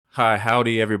Hi,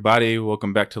 howdy, everybody.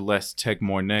 Welcome back to Let's Take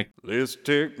More Neck. Let's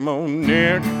take more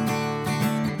neck.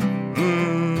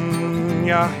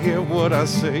 Y'all hear what I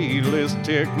say? Let's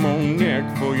take more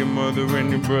neck for your mother and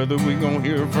your brother. We gon'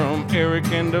 hear from Eric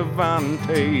and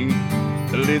Devontae.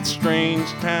 It's strange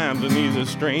times and these are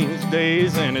strange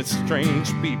days, and it's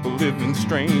strange people living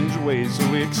strange ways.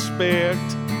 So expect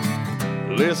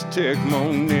Let's Take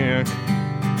More Neck.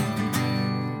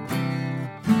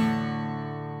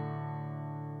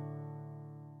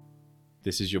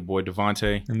 This is your boy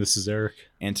Devontae. And this is Eric.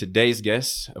 And today's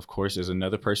guest, of course, is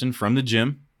another person from the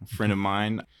gym, a friend of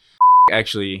mine.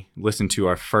 Actually listened to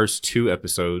our first 2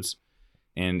 episodes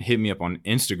and hit me up on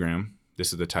Instagram.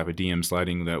 This is the type of DM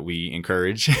sliding that we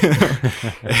encourage.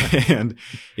 And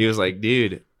he was like,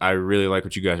 dude, I really like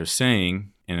what you guys are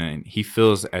saying. And he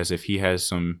feels as if he has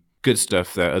some good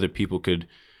stuff that other people could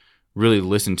really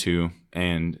listen to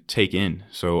and take in.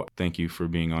 So thank you for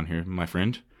being on here, my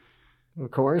friend. Of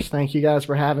course. Thank you guys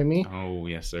for having me. Oh,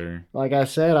 yes, sir. Like I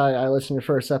said, I listened to your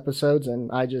first episodes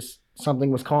and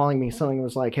something was calling me. Something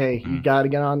was like, hey, you got to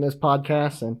get on this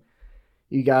podcast and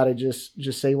you got to just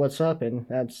say what's up. And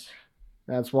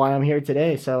that's why I'm here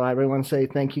today. So I really want to say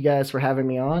thank you guys for having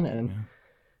me on.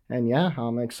 And yeah,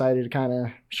 I'm excited to kind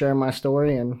of share my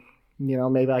story and,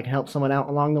 maybe I can help someone out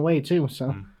along the way too.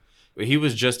 So he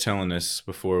was just telling us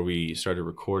before we started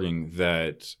recording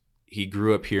that he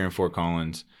grew up here in Fort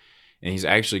Collins. And he's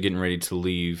actually getting ready to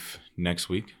leave next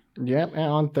week. Yep,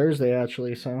 on Thursday,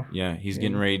 actually. So yeah, he's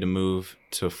getting ready to move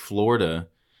to Florida.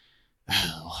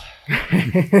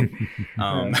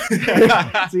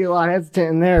 See a lot hesitant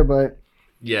in there, but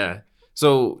yeah.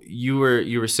 So you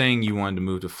were saying you wanted to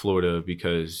move to Florida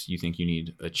because you think you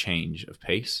need a change of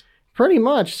pace? Pretty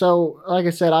much. So, like I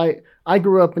said, I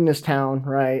grew up in this town,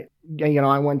 right?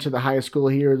 I went to the high school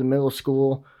here, the middle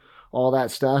school, all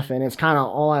that stuff, and it's kind of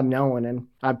all I'm knowing, and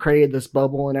I've created this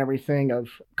bubble and everything of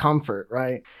comfort,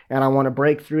 right? And I want to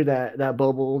break through that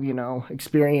bubble,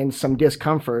 experience some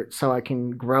discomfort so I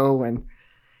can grow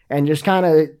and just kind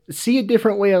of see a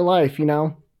different way of life,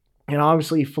 And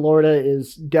obviously Florida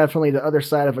is definitely the other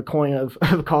side of a coin of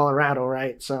Colorado,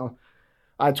 right? So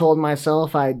I told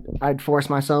myself I'd force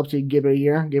myself to give it a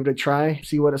year, give it a try,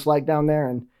 see what it's like down there,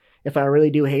 and if I really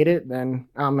do hate it, then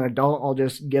I'm an adult. I'll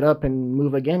just get up and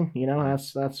move again.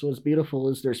 That's what's beautiful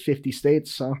is there's 50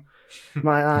 states. So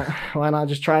why not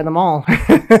just try them all?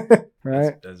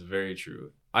 Right. That's very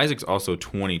true. Isaac's also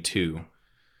 22.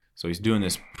 So he's doing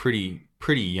this pretty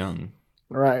young.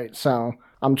 Right. So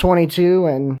I'm 22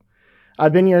 and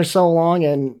I've been here so long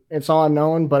and it's all I've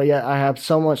known, but yet I have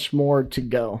so much more to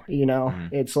go.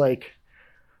 It's like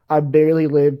I barely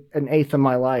lived an eighth of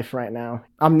my life right now.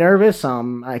 I'm nervous.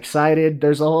 I'm excited.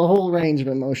 There's a whole range of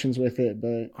emotions with it,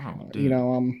 but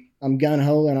I'm gun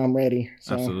ho and I'm ready.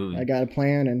 So absolutely. I got a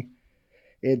plan and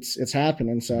it's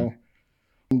happening. So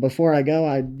before I go,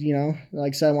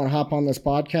 like I said, I want to hop on this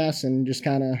podcast and just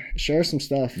kind of share some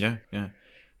stuff. Yeah.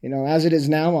 As it is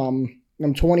now, I'm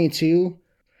 22.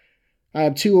 I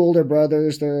have 2 older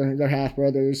brothers. They're half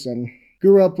brothers and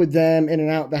grew up with them in and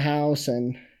out the house,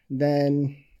 and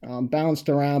then bounced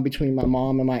around between my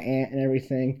mom and my aunt and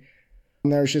everything.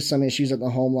 And there's just some issues at the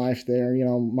home life there.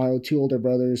 My 2 older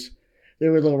brothers, they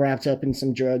were a little wrapped up in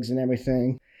some drugs and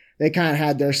everything. They kind of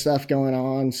had their stuff going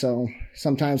on, so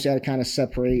sometimes you had to kind of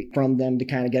separate from them to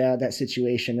kind of get out of that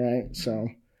situation, right? So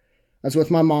I was with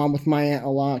my mom, with my aunt a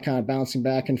lot, kind of bouncing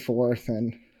back and forth.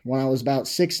 And when I was about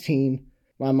 16,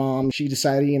 my mom, she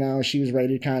decided, she was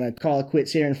ready to kind of call it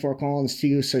quits here in Fort Collins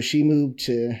too. So she moved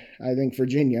to, I think,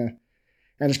 Virginia.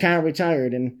 And just kind of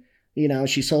retired, and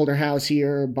she sold her house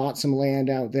here, bought some land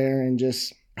out there, and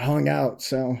just hung out.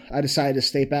 So I decided to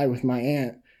stay back with my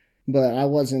aunt, but I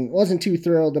wasn't too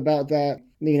thrilled about that.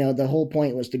 The whole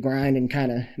point was to grind and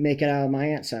kind of make it out of my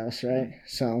aunt's house, right?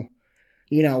 So,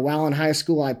 while in high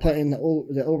school, I put in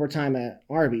the overtime at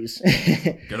Arby's.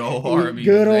 Good old Arby's.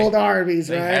 Good old Arby's,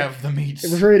 they right? They have the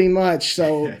meats. Pretty much.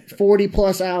 So 40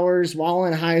 plus hours while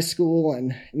in high school,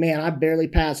 and man, I barely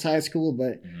passed high school,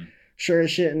 but sure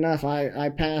as shit enough, I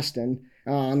passed, and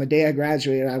on the day I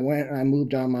graduated, I went and I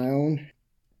moved on my own,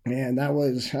 and that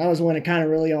was when it kind of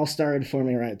really all started for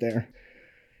me right there.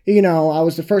 I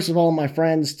was the first of all my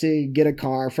friends to get a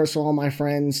car, first of all my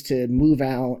friends to move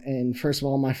out, and first of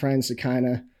all my friends to kind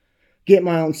of get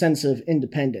my own sense of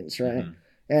independence, right?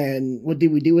 Mm-hmm. And what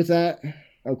did we do with that?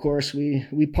 Of course, we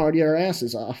partied our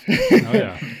asses off. Oh,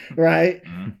 yeah. Right?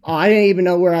 Mm-hmm. I didn't even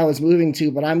know where I was moving to,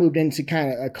 but I moved into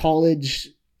kind of a college.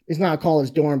 It's not a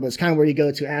college dorm, but it's kind of where you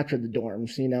go to after the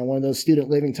dorms, one of those student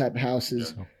living type of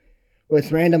houses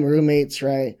with random roommates,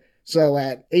 right? So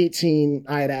at 18,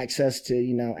 I had access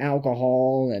to,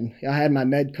 alcohol, and I had my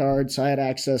med card. So I had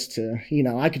access to,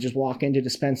 I could just walk into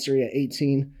dispensary at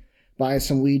 18, buy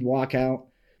some weed, walk out,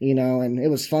 and it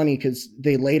was funny because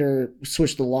they later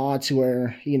switched the law to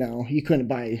where, you couldn't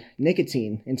buy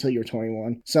nicotine until you were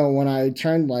 21. So when I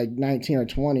turned like 19 or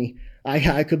 20,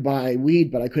 I could buy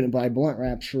weed, but I couldn't buy blunt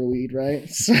wraps for weed, right?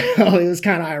 So it was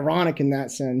kind of ironic in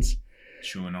that sense.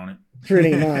 Chewing on it.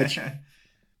 Pretty much.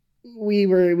 We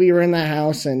were in that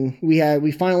house, and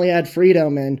we finally had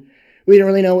freedom, and we didn't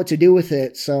really know what to do with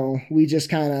it. So we just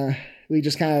kind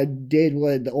of did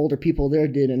what the older people there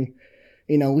did, and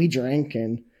we drank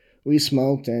and we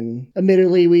smoked, and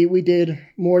admittedly we did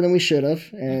more than we should have,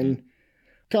 and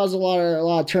caused a lot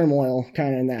of turmoil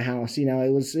kind of in that house.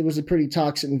 It was a pretty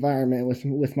toxic environment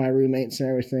with my roommates and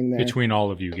everything there. Between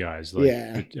all of you guys.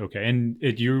 Yeah. Okay. And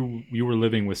you were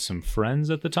living with some friends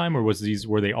at the time, or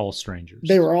were they all strangers?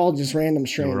 They were all just random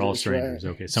strangers. They were all strangers.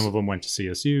 Right? Okay. Some of them went to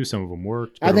CSU, some of them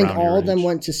worked. I think all of them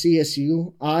went to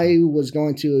CSU. I was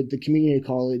going to the community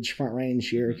college Front Range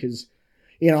here because,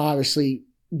 obviously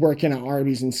working at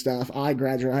Arby's and stuff, I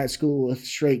graduated high school with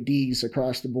straight D's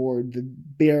across the board, the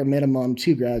bare minimum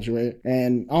to graduate.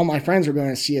 And all my friends were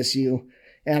going to CSU.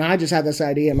 And I just had this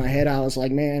idea in my head. I was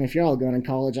like, man, if you're all going to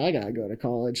college, I got to go to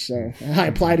college. So I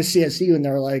applied to CSU, and they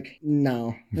were like,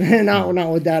 no,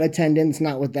 not with that attendance,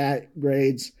 not with that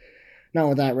grades, not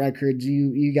with that records.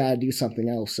 You got to do something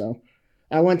else. So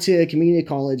I went to community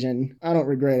college, and I don't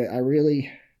regret it. I really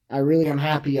am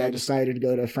happy I decided to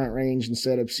go to Front Range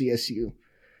instead of CSU.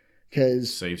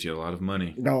 Because saves you a lot of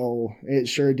money. No, it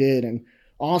sure did. And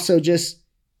also just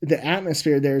the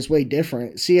atmosphere there is way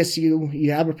different. CSU,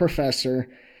 you have a professor,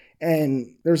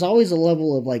 and there's always a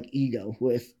level of like ego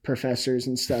with professors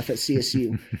and stuff at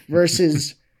CSU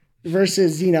versus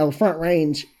Front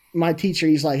Range. My teacher,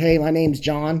 he's like, hey, my name's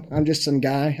John. I'm just some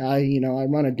guy. I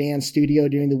run a dance studio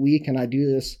during the week, and I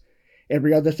do this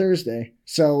every other Thursday.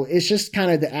 So it's just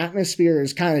kind of the atmosphere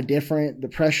is kind of different. The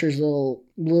pressure's a little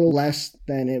less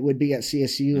than it would be at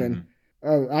CSU. Mm-hmm.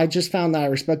 And I just found that I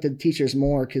respected the teachers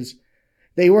more because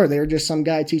they were just some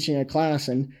guy teaching a class,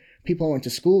 and people I went to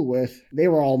school with, they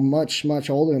were all much, much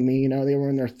older than me. They were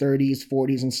in their 30s,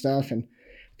 40s and stuff, and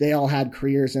they all had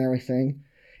careers and everything.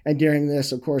 And during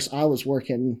this, of course, I was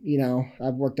working,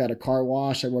 I've worked at a car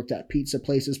wash. I worked at pizza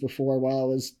places before while I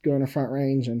was going to Front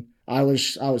Range, and I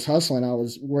was hustling. I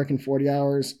was working 40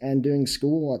 hours and doing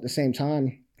school at the same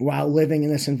time while living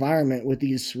in this environment with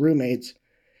these roommates,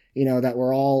 that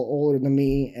were all older than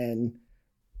me, and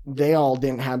they all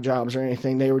didn't have jobs or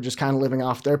anything. They were just kind of living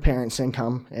off their parents'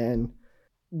 income, and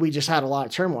we just had a lot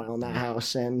of turmoil in that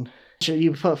house. And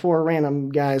you put 4 random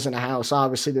guys in a house,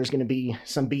 obviously there's going to be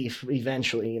some beef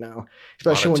eventually,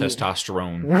 especially when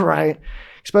testosterone. Right.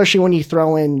 Especially when you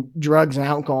throw in drugs and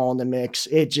alcohol in the mix,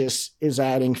 it just is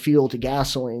adding fuel to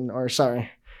gasoline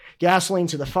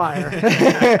to the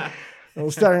fire. I'm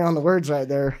starting on the words right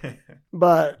there.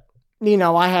 But,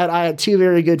 I had 2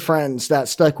 very good friends that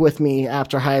stuck with me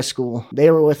after high school. They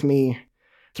were with me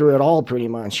through it all pretty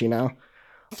much,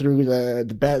 through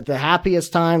the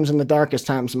happiest times and the darkest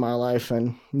times in my life.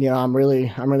 And, I'm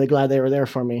really glad they were there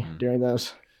for me during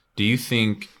those. Do you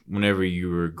think whenever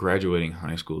you were graduating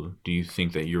high school, do you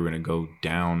think that you were going to go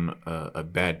down a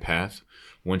bad path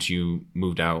once you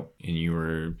moved out and you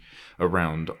were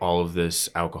around all of this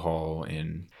alcohol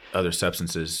and other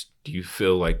substances? Do you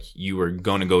feel like you were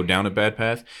going to go down a bad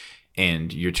path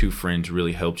and your 2 friends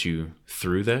really helped you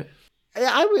through that?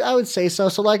 I would say so.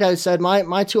 So like I said,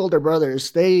 my 2 older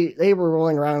brothers, they were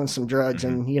rolling around in some drugs.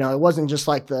 Mm-hmm. And, it wasn't just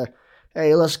like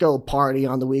hey, let's go party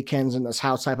on the weekends in this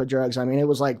house type of drugs. I mean, it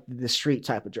was like the street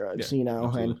type of drugs,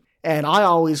 absolutely. And I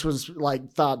always was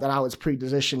thought that I was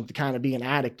predispositioned to kind of be an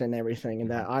addict and everything,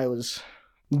 and that I was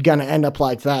going to end up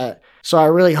like that. So I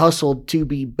really hustled to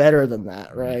be better than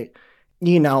that, right?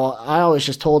 I always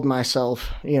just told myself,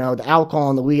 the alcohol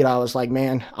and the weed, I was like,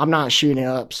 man, I'm not shooting it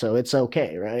up, so it's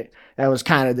okay, right? That was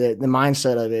kind of the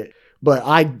mindset of it. But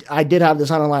I did have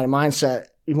this underlying mindset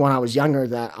when I was younger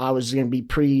that I was going to be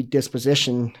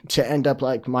predispositioned to end up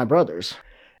like my brothers.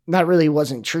 That really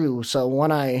wasn't true. So when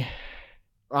my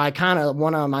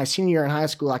senior year in high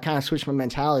school, I kind of switched my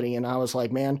mentality, and I was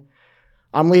like, man,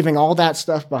 I'm leaving all that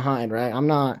stuff behind, right? I'm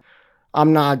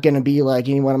not going to be like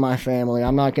anyone in my family.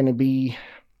 I'm not going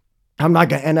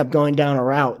to end up going down a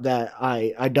route that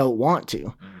I don't want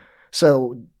to.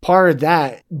 So part of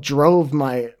that drove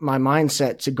my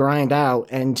mindset to grind out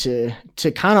and to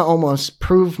kind of almost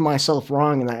prove myself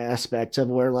wrong in that aspect of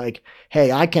where like,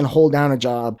 hey, I can hold down a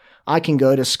job, I can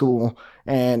go to school,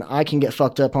 and I can get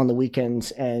fucked up on the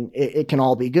weekends, and it can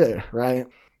all be good, right?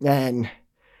 And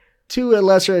to a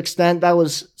lesser extent, that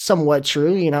was somewhat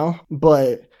true, you know,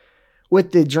 but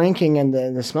with the drinking and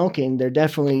the smoking, there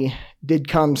definitely did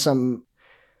come some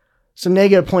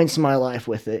negative points in my life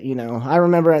with it, you know. I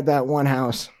remember at that one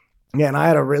house, and I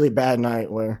had a really bad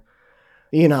night where,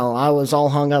 you know, I was all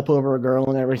hung up over a girl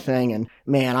and everything, and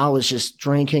man, I was just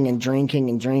drinking and drinking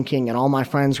and drinking, and all my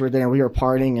friends were there, we were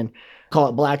partying, and call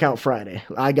it Blackout Friday.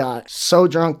 I got so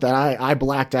drunk that I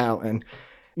blacked out, and,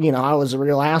 you know, I was a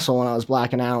real asshole when I was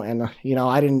blacking out, and, you know,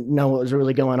 I didn't know what was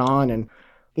really going on, and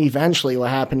eventually what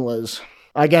happened was,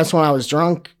 I guess when I was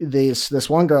drunk, this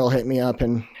one girl hit me up,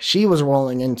 and she was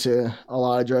rolling into a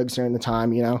lot of drugs during the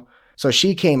time, you know. So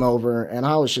she came over, and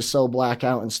I was just so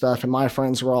blackout and stuff, and my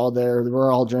friends were all there. We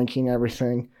were all drinking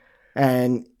everything.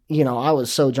 And, you know, I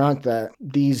was so drunk that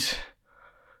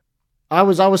I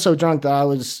was so drunk that I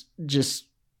was just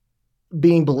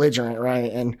being belligerent,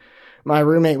 right? And my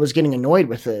roommate was getting annoyed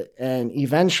with it. And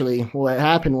eventually what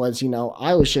happened was, you know,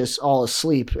 I was just all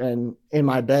asleep and in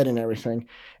my bed and everything.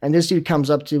 And this dude comes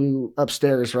up to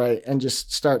upstairs, right, and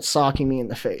just starts socking me in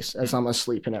the face as I'm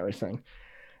asleep and everything.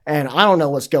 And I don't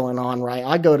know what's going on, right?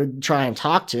 I go to try and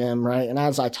talk to him, right? And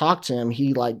as I talk to him,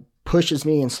 he like pushes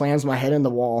me and slams my head in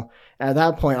the wall. And at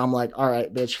that point, I'm like, all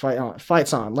right, bitch, fight on,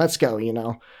 fight's on, let's go, you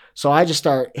know? So I just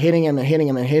start hitting him and hitting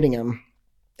him and hitting him.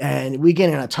 And we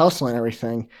get in a tussle and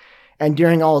everything. And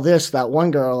during all this, that one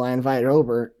girl I invited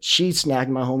over, she snagged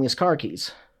my homie's car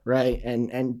keys, right?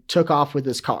 And took off with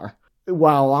his car.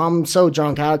 While I'm so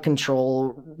drunk, out of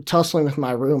control, tussling with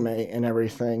my roommate and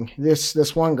everything,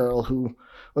 this one girl who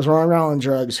was running around on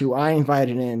drugs, who I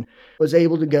invited in, was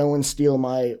able to go and steal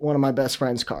one of my best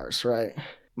friend's cars, right?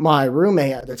 My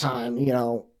roommate at the time, you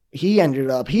know, he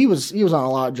was on a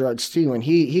lot of drugs too, and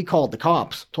he called the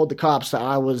cops, told the cops that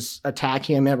I was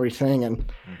attacking him, everything,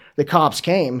 and the cops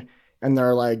came, and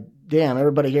they're like, damn,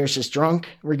 everybody here is just drunk.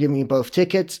 We're giving you both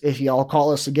tickets. If y'all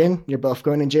call us again, you're both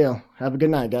going to jail. Have a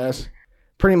good night, guys.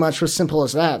 Pretty much was simple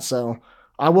as that. So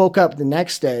I woke up the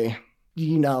next day,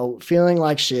 you know, feeling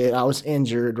like shit. I was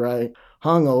injured, right?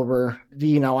 Hungover.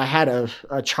 You know, I had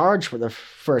a charge for the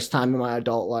first time in my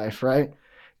adult life, right?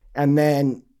 And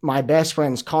then my best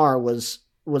friend's car was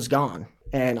gone,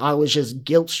 and I was just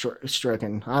guilt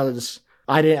stricken.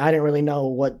 I didn't really know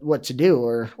what to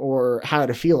do or how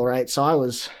to feel, right? So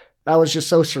that was just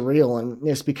so surreal, and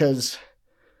it's because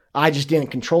I just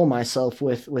didn't control myself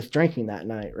with drinking that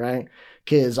night, right?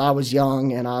 Because I was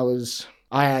young and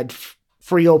I had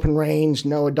free open range,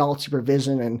 no adult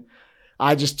supervision, and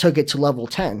I just took it to level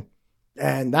 10.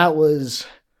 And that was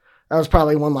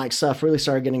probably when like stuff really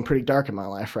started getting pretty dark in my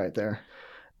life right there.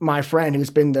 My friend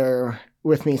who's been there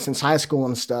with me since high school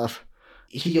and stuff,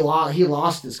 he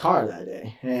lost his car that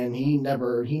day, and he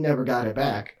never got it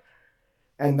back.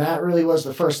 And that really was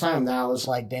the first time that I was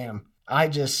like, damn, I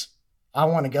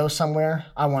want to go somewhere,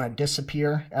 I want to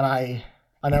disappear, and I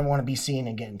never want to be seen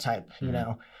again type, you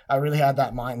know. I really had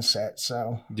that mindset.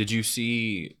 So did you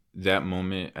see that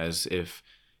moment as if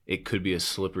it could be a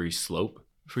slippery slope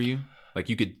for you? Like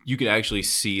you could actually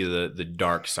see the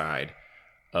dark side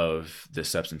of the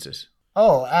substances?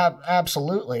 Oh,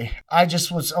 absolutely. I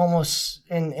just was almost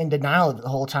in denial of it the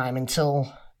whole time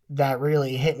until that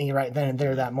really hit me right then and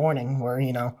there that morning, where,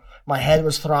 you know, my head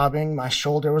was throbbing, my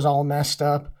shoulder was all messed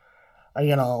up,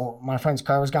 you know, my friend's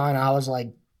car was gone. I was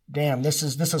like, damn, this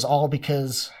was all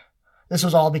because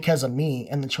of me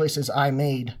and the choices I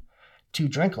made to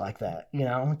drink like that, you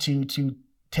know, to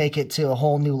take it to a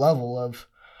whole new level of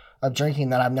drinking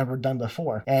that I've never done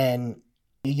before. And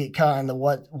you get caught in the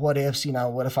what ifs, you know,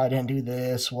 what if I didn't do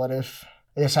this? What if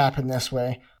this happened this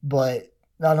way? But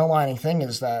the underlying thing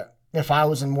is that if I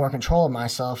was in more control of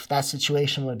myself, that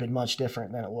situation would have been much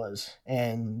different than it was.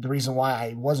 And the reason why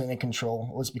I wasn't in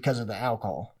control was because of the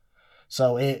alcohol.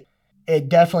 So it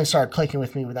definitely started clicking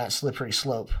with me with that slippery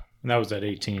slope. And that was at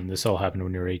 18. This all happened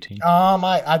when you were 18.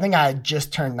 I think I had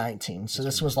just turned 19. So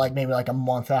this was like maybe like a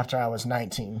month after I was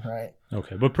 19, right?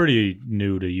 Okay, but pretty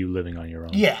new to you living on your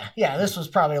own. Yeah. This was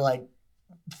probably like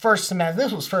first semester.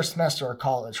 This was first semester of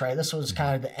college, right? This was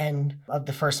kind of the end of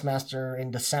the first semester in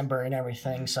December and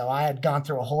everything. So I had gone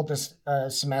through a whole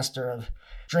semester of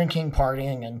drinking,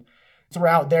 partying, and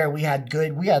throughout there we had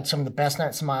some of the best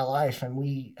nights of my life, and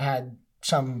we had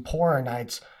some poorer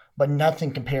nights, but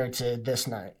nothing compared to this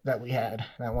night that we had,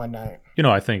 that one night. You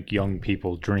know, I think young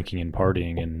people drinking and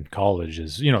partying in college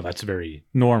is, you know, that's very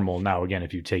normal. Now, again,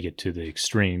 if you take it to the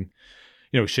extreme,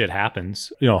 you know, shit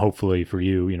happens. You know, hopefully for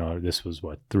you, you know, this was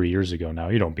 3 years ago now.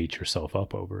 You don't beat yourself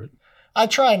up over it. I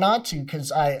try not to,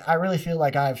 because I really feel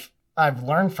like I've I've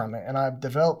learned from it and I've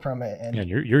developed from it. And Yeah,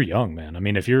 you're young, man. I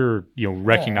mean, if you're,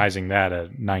 recognizing that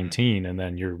at 19 and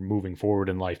then you're moving forward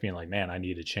in life being like, man, I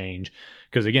need to change.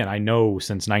 Because again, I know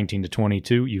since 19 to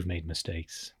 22, you've made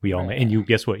mistakes. We all and you,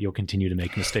 guess what? You'll continue to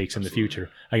make mistakes in the future.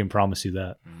 I can promise you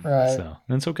that. right. So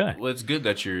that's okay. Well, it's good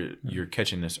that you're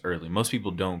catching this early. Most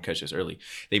people don't catch this early.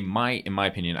 They might, in my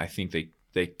opinion, I think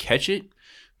they catch it,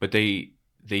 but they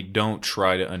don't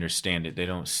try to understand it. They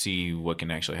don't see what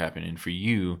can actually happen. And for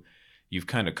you, you've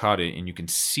kind of caught it, and you can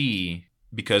see,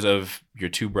 because of your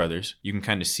two brothers, you can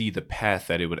kind of see the path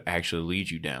that it would actually lead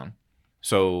you down.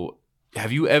 So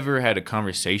have you ever had a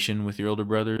conversation with your older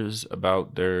brothers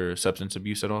about their substance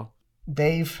abuse at all?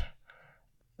 They've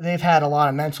had a lot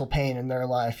of mental pain in their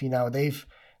life. You know, they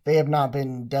have not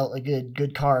been dealt a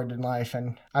good card in life.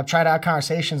 And I've tried to have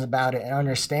conversations about it and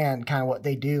understand kind of what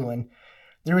they do. And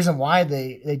the reason why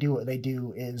they do what they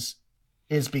do is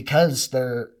because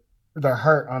they're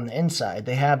hurt on the inside.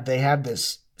 They have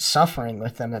this suffering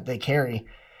with them that they carry,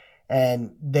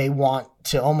 and they want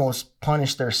to almost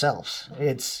punish themselves.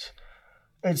 It's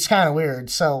kind of weird.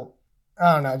 So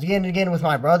I don't know. Again with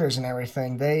my brothers and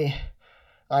everything, they,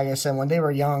 like I said, when they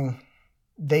were young,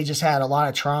 they just had a lot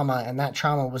of trauma, and that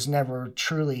trauma was never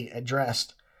truly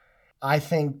addressed. I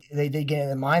think they did get in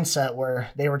the mindset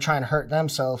where they were trying to hurt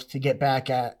themselves to get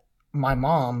back at my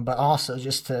mom, but also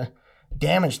just to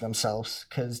damage themselves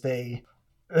because they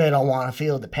don't want to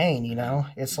feel the pain. You know,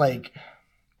 it's like,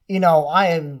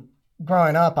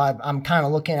 growing up, I'm kind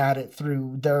of looking at it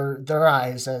through their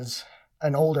eyes as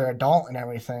an older adult and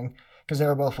everything, because they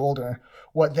were both older.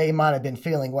 What they might have been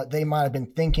feeling, what they might have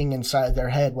been thinking inside their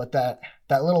head, what that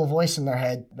little voice in their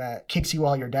head that kicks you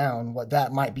while you're down, what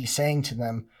that might be saying to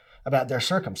them about their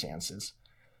circumstances.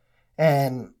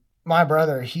 And my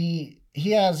brother, he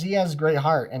has a great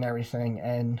heart and everything,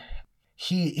 and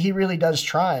he really does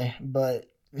try, but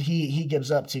he gives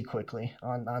up too quickly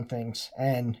on things.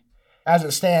 And as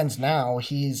it stands now,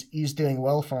 he's doing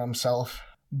well for himself,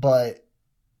 but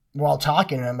while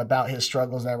talking to him about his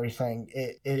struggles and everything,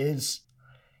 it is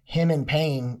him in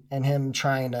pain and him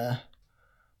trying to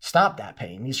stop that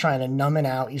pain. He's trying to numb it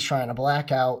out. He's trying to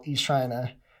black out. He's trying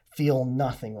to feel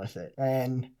nothing with it.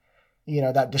 And,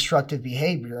 that destructive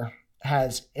behavior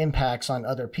has impacts on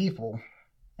other people.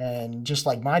 And just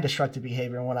like my destructive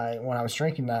behavior when I was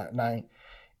drinking that night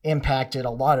impacted a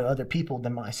lot of other people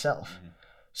than myself. Mm-hmm.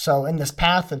 So in this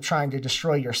path of trying to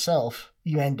destroy yourself,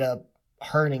 you end up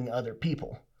hurting other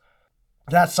people.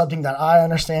 That's something that I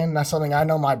understand. That's something I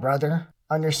know my brother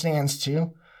understands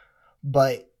too.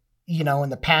 But, in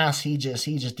the past, he just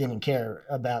didn't care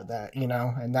about that,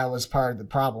 and that was part of the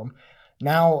problem.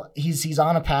 Now he's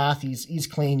on a path. He's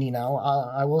clean,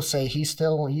 I will say he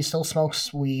still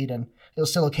smokes weed and he'll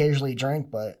still occasionally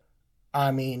drink, but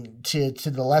I mean, to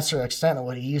the lesser extent of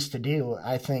what he used to do,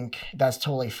 I think that's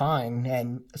totally fine.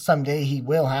 And someday he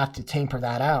will have to taper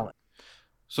that out.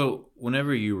 So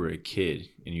whenever you were a kid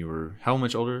and how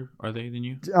much older are they than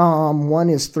you? One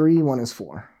is 3, one is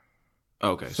 4.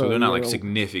 Okay, so they're not like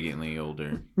significantly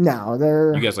older. No,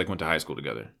 You guys like went to high school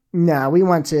together? No, we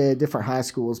went to different high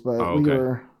schools, but we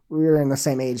were in the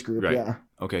same age group. Right. Yeah.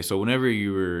 Okay, so whenever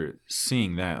you were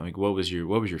seeing that, like, what was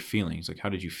your feelings? Like, how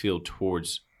did you feel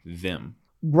towards them?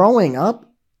 Growing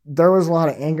up, there was a lot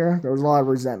of anger. There was a lot of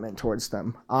resentment towards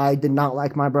them. I did not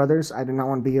like my brothers. I did not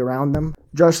want to be around them.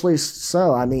 Justly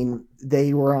so. I mean,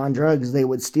 they were on drugs. They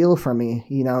would steal from me.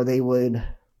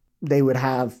 They would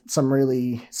have some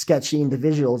really sketchy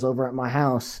individuals over at my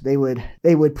house. They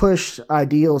would push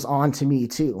ideals onto me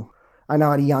too. I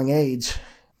know at a young age,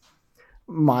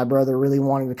 my brother really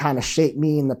wanted to kind of shape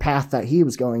me in the path that he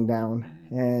was going down.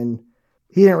 And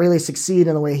he didn't really succeed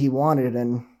in the way he wanted.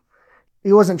 And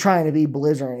he wasn't trying to be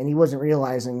belligerent, and he wasn't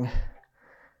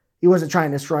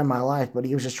trying to destroy my life, but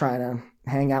he was just trying to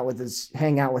hang out with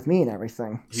me and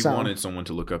everything. He wanted someone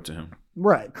to look up to him.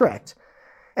 Right, correct.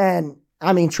 And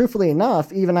I mean, truthfully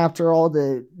enough, even after all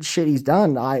the shit he's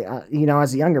done, I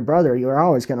as a younger brother, you're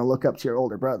always going to look up to your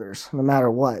older brothers, no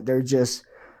matter what. They're just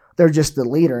the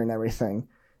leader and everything.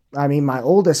 I mean, my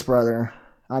oldest brother,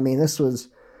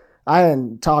 I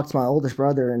hadn't talked to my oldest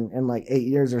brother in like 8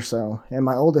 years or so. And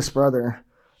my oldest brother,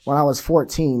 when I was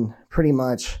 14, pretty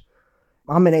much,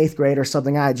 I'm in 8th grade or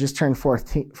something. I had just turned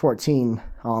 14.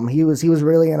 He was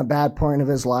really in a bad point of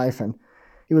his life, and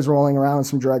he was rolling around with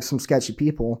some drugs, some sketchy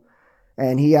people.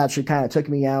 And he actually kind of took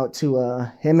me out to,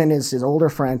 him and his older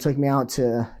friend took me out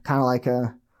to kind of like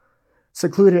a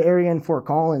secluded area in Fort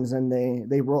Collins, and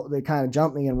they kind of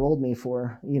jumped me and rolled me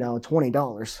for,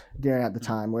 $20 during at the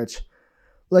time, which,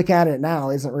 looking at it now,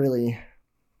 isn't really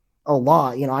a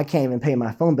lot. I can't even pay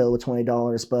my phone bill with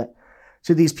 $20, but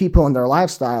to these people in their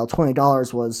lifestyle,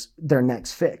 $20 was their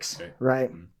next fix,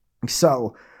 right?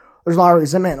 So there's a lot of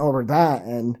resentment over that.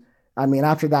 And I mean,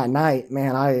 after that night,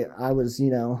 man, I was,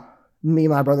 me and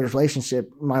my brother's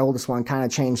relationship, my oldest one, kind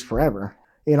of changed forever.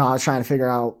 I was trying to figure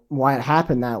out why it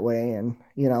happened that way. And,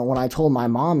 when I told my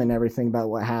mom and everything about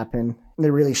what happened, it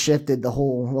really shifted the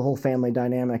whole family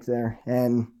dynamic there.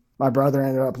 And my brother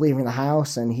ended up leaving the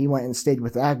house and he went and stayed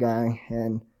with that guy.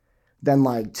 And then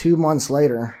like 2 months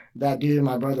later, that dude,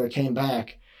 my brother, came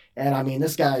back. And I mean,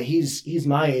 this guy, he's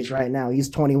my age right now. He's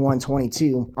 21,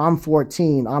 22. I'm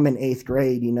 14. I'm in 8th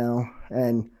grade,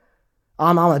 and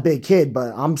I'm a big kid,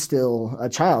 but I'm still a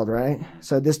child, right?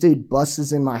 So this dude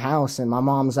busts in my house and my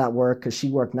mom's at work because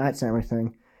she worked nights and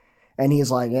everything. And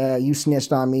he's like, yeah, you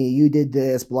snitched on me. You did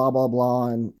this, blah, blah, blah.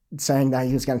 And saying that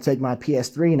he was going to take my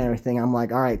PS3 and everything. I'm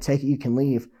like, all right, take it. You can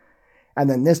leave. And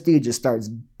then this dude just starts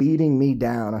beating me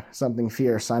down, something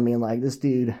fierce. I mean, like this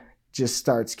dude just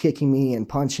starts kicking me and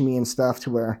punching me and stuff to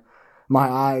where my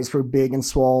eyes were big and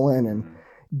swollen and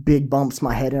big bumps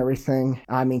my head and everything.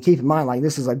 I mean, keep in mind, like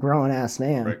this is a grown-ass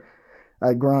man, right?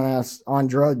 A grown-ass on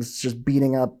drugs just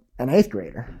beating up an 8th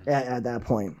grader at that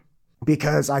point.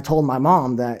 Because I told my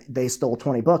mom that they stole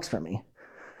 $20 from me.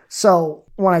 So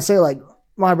when I say like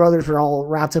my brothers were all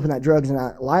wrapped up in that drugs and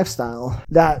that lifestyle,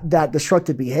 that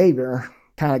destructive behavior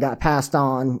kind of got passed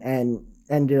on and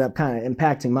ended up kind of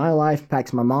impacting my life,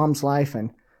 impacting my mom's life.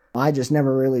 And I just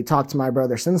never really talked to my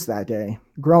brother since that day.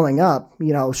 Growing up,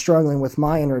 struggling with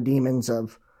my inner demons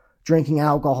of drinking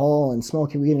alcohol and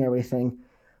smoking weed and everything,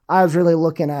 I was really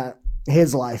looking at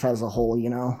his life as a whole.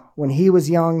 When he was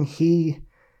young, he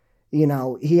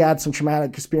had some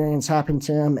traumatic experience happen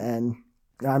to him. And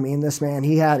I mean, this man,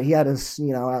 he had his,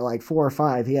 at like 4 or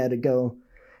 5, he had to go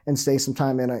and stay some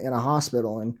time in a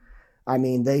hospital. And I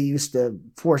mean, they used to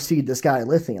force feed this guy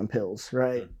lithium pills,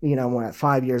 right? When at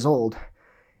 5 years old.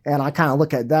 And I kind of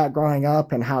look at that growing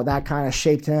up and how that kind of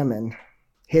shaped him and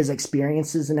his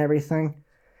experiences and everything.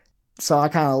 So I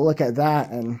kind of look at that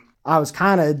and I was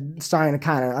kind of starting to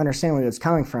kind of understand where it was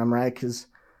coming from, right? Because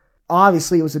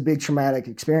obviously it was a big traumatic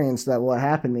experience that what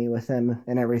happened to me with him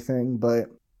and everything,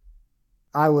 but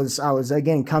I was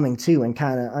again coming to and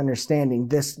kind of understanding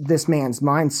this man's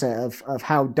mindset of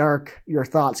how dark your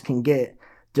thoughts can get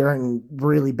during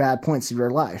really bad points of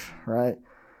your life, right?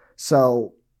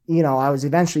 So, I was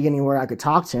eventually getting where I could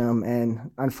talk to him,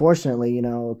 and unfortunately,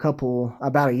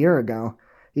 about a year ago,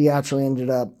 he actually ended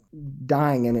up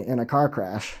dying in a car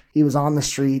crash. He was on the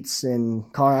streets in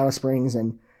Colorado Springs,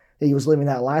 and he was living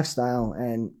that lifestyle,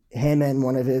 and him and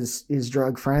one of his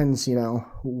drug friends,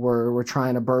 were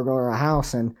trying to burglar a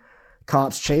house, and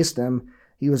cops chased him.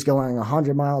 He was going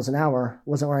 100 miles an hour,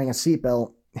 wasn't wearing a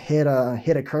seatbelt, hit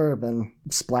a curb and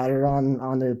splattered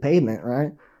on the pavement,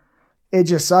 right? It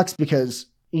just sucks because,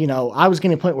 I was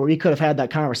getting to a point where we could have had that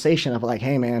conversation of like,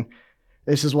 hey man,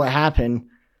 this is what happened.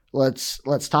 Let's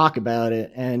talk about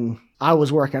it. And I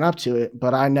was working up to it,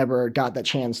 but I never got that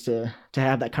chance to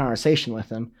have that conversation with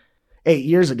him. 8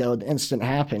 years ago, the incident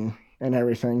happened and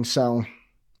everything. So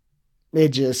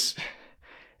it's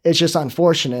just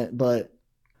unfortunate, but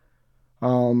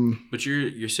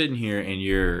you're sitting here and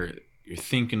you're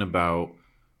thinking about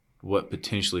what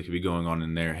potentially could be going on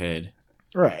in their head.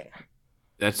 Right.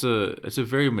 That's a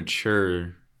very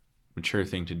mature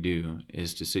thing to do,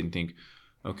 is to sit and think,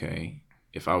 okay,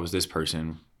 if I was this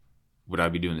person, would I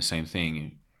be doing the same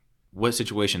thing? What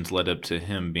situations led up to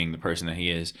him being the person that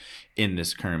he is in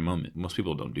this current moment? Most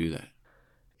people don't do that.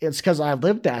 It's because I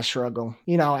lived that struggle.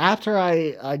 After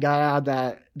I got out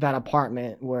of that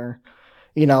apartment where,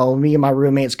 me and my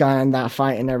roommates got in that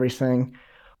fight and everything,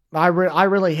 I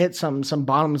really hit some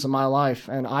bottoms in my life.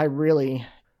 And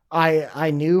I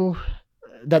knew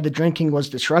that the drinking was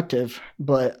destructive,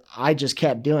 but I just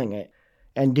kept doing it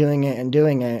and doing it and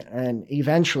doing it. And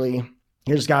eventually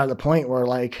it just got to the point where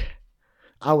like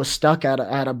I was stuck at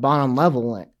a bottom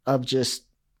level of just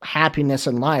happiness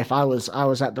in life. I was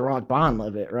at the rock bottom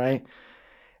of it, right?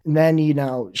 And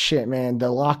then, shit, man, the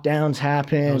lockdowns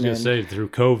happened. I was going to say, through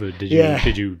COVID,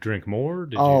 did you drink more?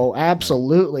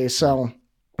 Absolutely. So,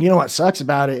 what sucks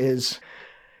about it is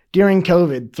during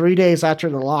COVID, 3 days after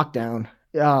the lockdown,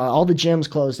 all the gyms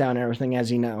closed down and everything,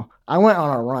 as you know. I went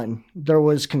on a run. There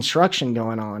was construction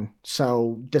going on.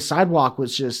 So the sidewalk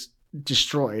was just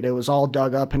destroyed. It was all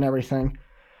dug up and everything.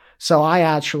 So I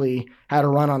actually had to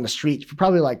run on the street for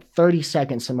probably like 30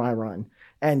 seconds in my run.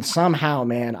 And somehow,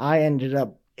 man, I ended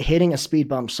up hitting a speed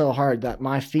bump so hard that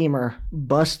my femur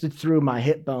busted through my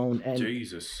hip bone. And,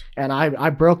 Jesus. And I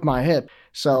broke my hip.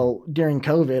 So during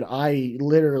COVID, I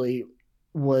literally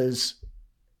was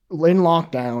in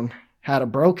lockdown, had a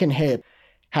broken hip,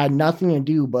 had nothing to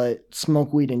do but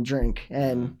smoke weed and drink.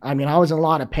 And I mean, I was in a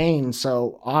lot of pain.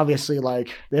 So obviously, like,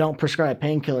 they don't prescribe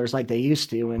painkillers like they used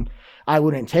to. And I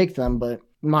wouldn't take them, but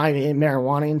my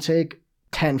marijuana intake,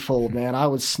 tenfold, man. I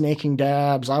was snaking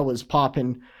dabs. I was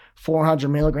popping 400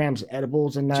 milligrams of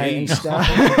edibles a night and stuff.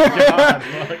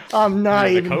 I'm not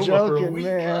even joking,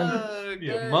 man.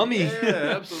 Yeah, mummy.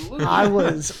 Yeah, absolutely.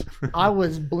 I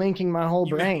was blinking my whole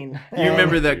brain. You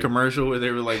remember that commercial where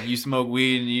they were like, you smoke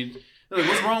weed and you like,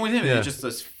 what's wrong with him? Yeah. And it's just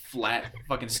this flat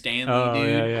fucking Stanley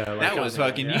dude. Yeah. That was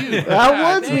fucking yeah. you.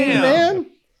 That was me, damn.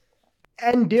 man.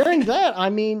 And during that, I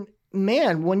mean,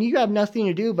 man, when you have nothing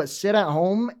to do but sit at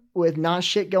home with not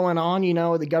shit going on, you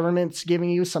know, the government's giving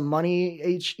you some money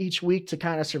each week to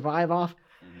kind of survive off,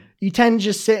 you tend to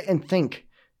just sit and think.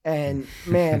 And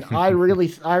man, I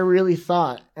really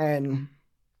thought, and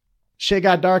shit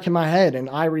got dark in my head, and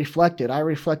I reflected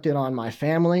on my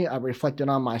family. I reflected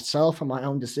on myself and my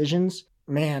own decisions,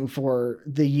 man, for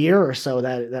the year or so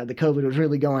that the COVID was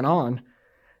really going on.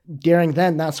 During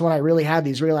then, that's when I really had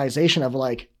these realization of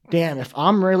like, damn, if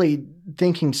I'm really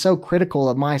thinking so critical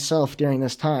of myself during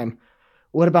this time,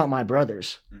 what about my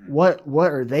brothers? What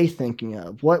are they thinking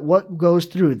of? What goes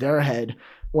through their head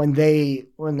when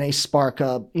they spark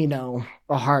up, you know,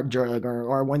 a hard drug,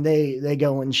 or when they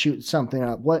go and shoot something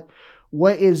up?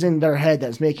 What is in their head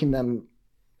that's making them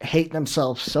hate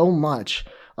themselves so much?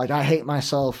 Like I hate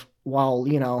myself while,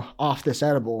 you know, off this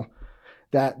edible,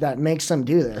 that makes them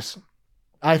do this.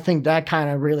 I think that kind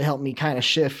of really helped me kind of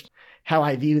shift how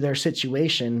I view their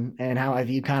situation and how I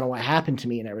view kind of what happened to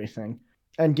me and everything.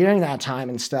 And during that time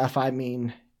and stuff, I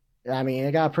mean,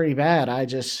 it got pretty bad.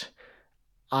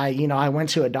 I went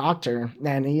to a doctor,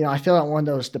 and, you know, I filled out one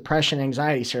of those depression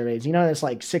anxiety surveys. You know, it's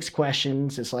like 6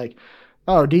 questions. It's like,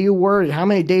 oh, do you worry? How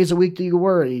many days a week do you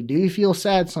worry? Do you feel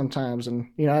sad sometimes? And,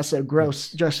 you know, that's a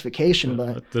gross justification,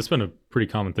 but that's been a pretty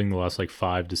common thing the last like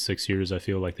 5 to 6 years. I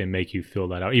feel like they make you fill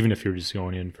that out, even if you're just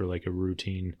going in for like a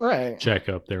routine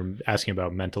checkup. They're asking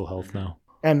about mental health now.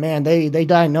 And man, they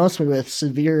diagnosed me with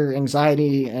severe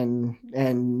anxiety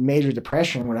and major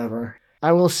depression, whatever.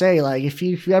 I will say, like, if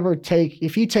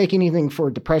you take anything for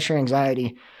depression or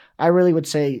anxiety, I really would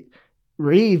say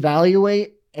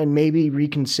reevaluate and maybe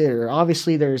reconsider.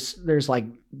 Obviously, there's like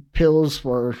pills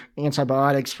for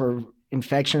antibiotics for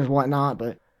infections and whatnot,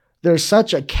 but there's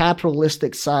such a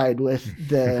capitalistic side with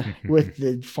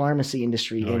the pharmacy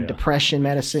industry and depression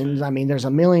medicines. I mean, there's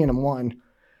 1,000,001.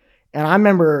 And I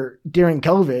remember during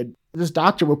COVID, this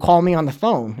doctor would call me on the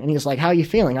phone and he's like, how you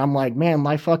feeling? I'm like, man,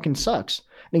 life fucking sucks.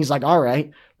 And he's like, all right,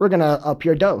 we're going to up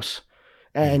your dose.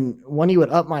 And when he would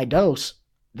up my dose,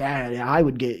 that I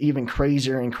would get even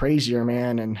crazier and crazier,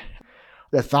 man. And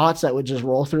the thoughts that would just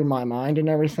roll through my mind and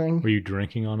everything. Were you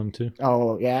drinking on them too?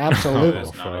 Oh, yeah,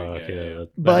 absolutely.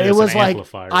 But it was like,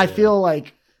 I feel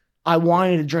like I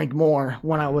wanted to drink more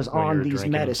when I was on these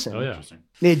medicines. Oh, yeah.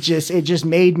 It just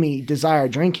made me desire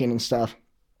drinking and stuff.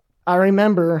 I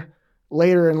remember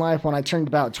later in life when I turned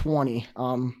about 20,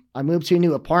 I moved to a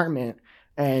new apartment,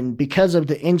 and because of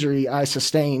the injury I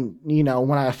sustained, you know,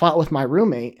 when I fought with my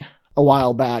roommate a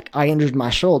while back, I injured my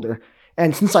shoulder.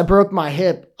 And since I broke my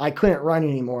hip, I couldn't run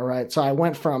anymore, right? So I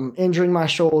went from injuring my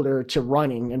shoulder to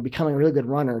running and becoming a really good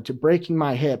runner to breaking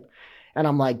my hip. And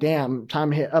I'm like, damn,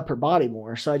 time to hit upper body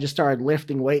more. So I just started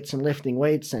lifting weights,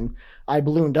 and I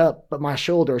ballooned up, but my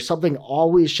shoulder, something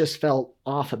always just felt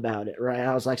off about it, right?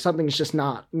 I was like, something's just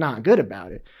not good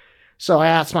about it. So I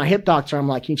asked my hip doctor, I'm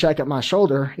like, can you check out my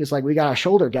shoulder? He's like, we got a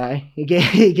shoulder guy. He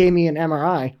gave me an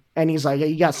MRI, and he's like, yeah,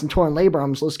 you got some torn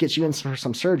labrums. Let's get you in for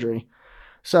some surgery.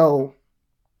 So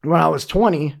when I was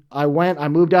 20, I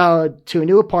moved out to a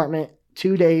new apartment,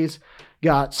 2 days,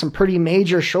 got some pretty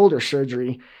major shoulder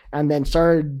surgery, and then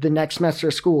started the next semester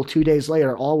of school 2 days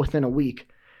later, all within a week.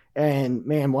 And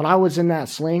man, when I was in that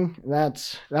sling,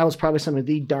 that was probably some of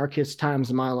the darkest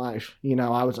times of my life. You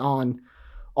know, I was on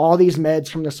all these meds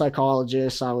from the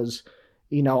psychologist. I was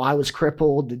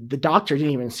crippled. The doctor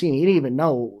didn't even see me. He didn't even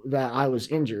know that I was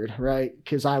injured, right?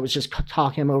 Because I was just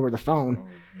talking him over the phone.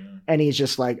 And he's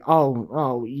just like,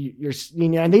 you're, you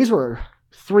know, and these were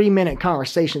 3-minute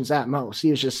conversations at most.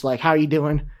 He was just like, how are you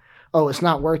doing? Oh, it's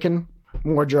not working.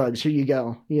 More drugs. Here you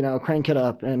go. You know, crank it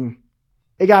up. And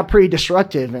it got pretty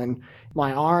destructive. And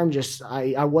my arm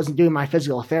I wasn't doing my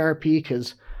physical therapy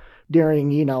because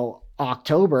during, you know,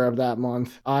 October of that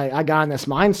month, I got in this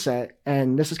mindset.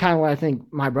 And this is kind of what I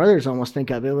think my brothers almost think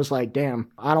of. It was like, damn,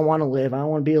 I don't want to live. I don't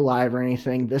want to be alive or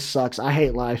anything. This sucks. I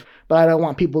hate life. But I don't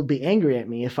want people to be angry at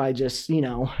me if I just, you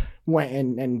know, went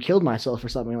and killed myself or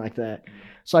something like that.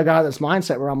 So I got this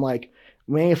mindset where I'm like,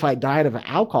 maybe if I died of an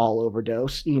alcohol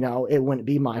overdose, you know, it wouldn't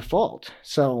be my fault.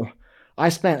 So I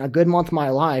spent a good month of my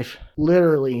life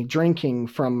literally drinking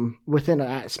from within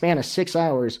a span of 6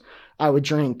 hours. I would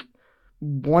drink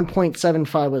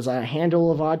 1.75 was a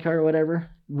handle of vodka or whatever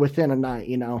within a night,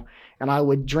 and I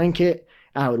would drink it.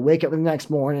 And I would wake up the next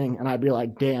morning and I'd be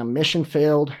like, damn, mission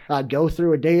failed. I'd go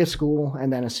through a day of school.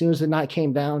 And then as soon as the night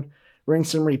came down,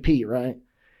 rinse and repeat, right?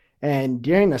 And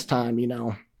during this time,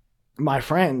 my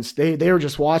friends, they were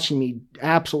just watching me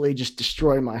absolutely just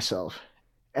destroy myself.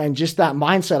 And just that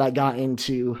mindset I got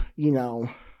into,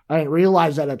 I didn't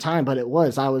realize at the time, but it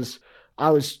was. I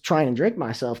was trying to drink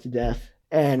myself to death.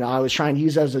 And I was trying to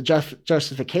use that as a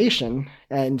justification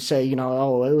and say,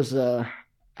 oh, it was a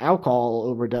alcohol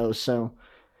overdose. So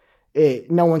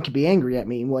no one could be angry at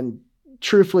me, when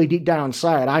truthfully deep down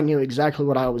inside, I knew exactly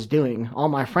what I was doing. All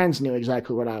my friends knew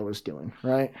exactly what I was doing,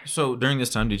 right? So during this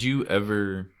time, did you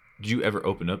ever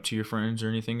open up to your friends or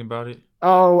anything about it?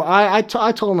 Oh, I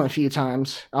told them a few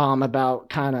times about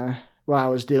kind of what I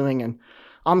was doing, and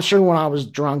I'm sure when I was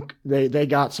drunk, they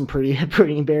got some pretty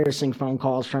embarrassing phone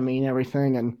calls from me and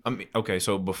everything. And okay,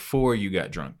 so before you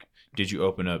got drunk, did you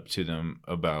open up to them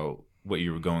about what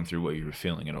you were going through, what you were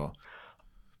feeling at all?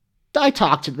 I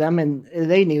talked to them and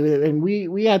they knew it, and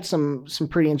we had some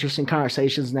pretty interesting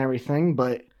conversations and everything,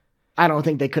 but I don't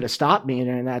think they could have stopped me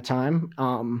during that time.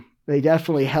 They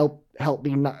definitely helped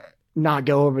me not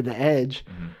go over the edge,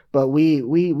 but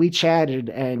we chatted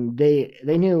and they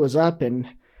knew it was up, and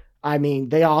I mean,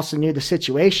 they also knew the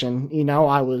situation.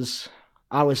 I was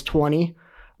 20.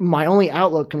 My only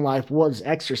outlook in life was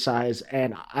exercise,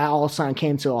 and I all of a sudden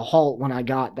came to a halt when I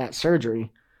got that surgery.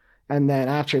 And then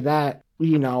after that,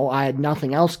 I had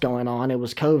nothing else going on. It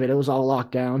was COVID. It was all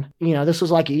locked down. This was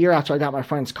like a year after I got my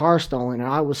friend's car stolen, and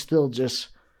I was still just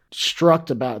struck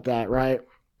about that, right?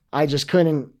 I just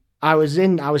couldn't. I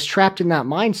was trapped in that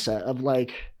mindset of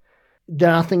like,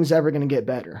 nothing's ever going to get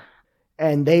better.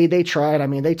 And they tried. I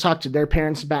mean, they talked to their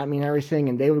parents about me and everything,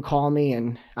 and they would call me,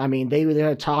 and I mean, they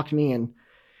would talk to me, and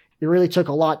it really took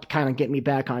a lot to kind of get me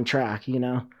back on track,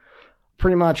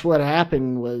 Pretty much what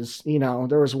happened was,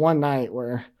 there was one night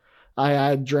where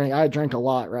I drank a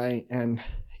lot, right? And,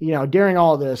 during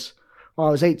all this, when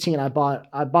I was 18,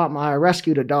 I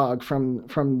rescued a dog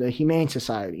from the Humane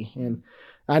Society, and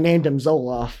I named him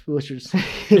Zoloff, which was,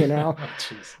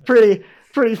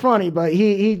 pretty funny, but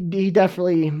he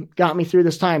definitely got me through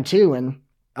this time too. And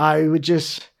I would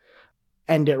just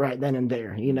end it right then and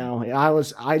there.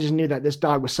 I just knew that this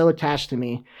dog was so attached to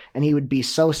me, and he would be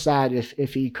so sad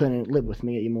if he couldn't live with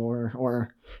me anymore,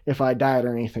 or if I died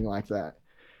or anything like that.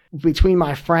 Between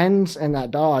my friends and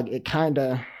that dog, it kind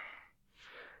of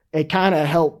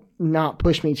helped not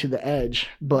push me to the edge.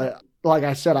 But like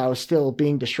I said, I was still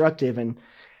being destructive and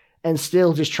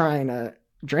still just trying to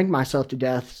drink myself to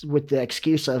death with the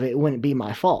excuse of it wouldn't be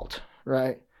my fault,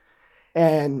 right?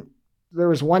 And there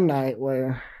was one night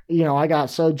where, I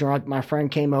got so drunk, my friend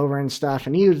came over and stuff,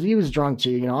 and he was drunk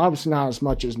too, obviously not as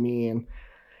much as me, and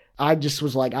I just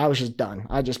was like, I was just done.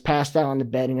 I just passed out on the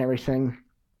bed and everything.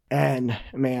 And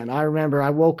man, I remember I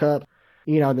woke up,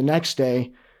 the next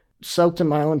day, soaked in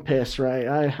my own piss, right?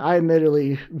 I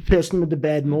admittedly pissed into the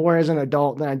bed more as an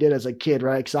adult than I did as a kid,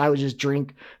 right? Because I would just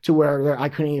drink to where I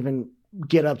couldn't even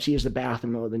get up to use the bathroom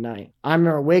in the middle of the night. I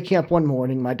remember waking up one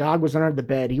morning, my dog was under the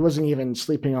bed. He wasn't even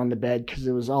sleeping on the bed because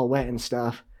it was all wet and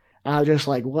stuff. And I was just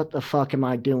like, what the fuck am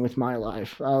I doing with my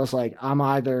life? I was like, I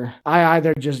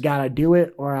either just gotta do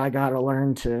it, or I gotta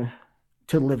learn to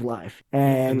live life.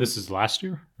 And this is last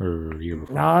year or year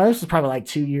before? No, this is probably like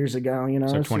 2 years ago,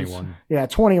 So 21.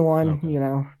 21,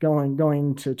 Okay.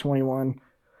 Going to 21.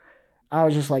 I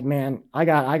was just like, man, I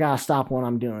gotta stop what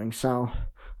I'm doing. So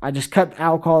I just cut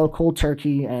alcohol cold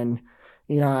turkey, and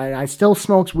I still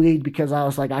smoked weed because I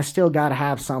was like, I still gotta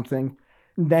have something.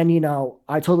 Then,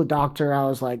 I told the doctor, I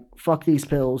was like, fuck these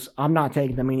pills. I'm not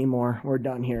taking them anymore. We're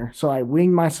done here. So I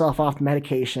weaned myself off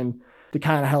medication to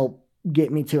kind of help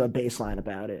get me to a baseline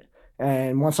about it.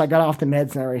 And once I got off the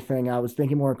meds and everything, I was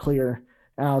thinking more clear.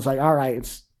 And I was like, all right,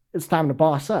 it's time to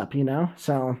boss up,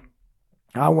 So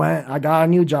I got a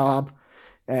new job,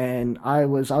 and I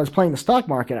was playing the stock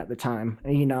market at the time.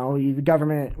 And, the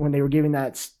government, when they were giving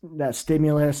that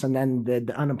stimulus and then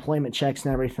the unemployment checks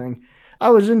and everything, I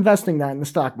was investing that in the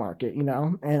stock market, and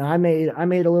I made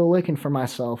a little licking for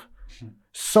myself.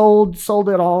 Sold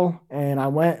it all, and I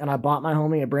went and I bought my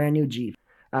homie a brand new Jeep.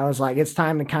 I was like, it's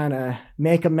time to kind of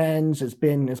make amends. It's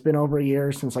been over a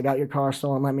year since I got your car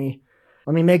stolen. Let me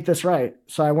make this right.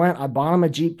 So I bought him a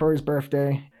Jeep for his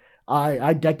birthday.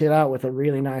 I decked it out with a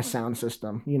really nice sound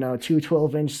system, 2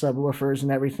 12-inch subwoofers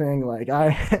and everything. Like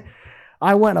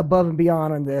I went above and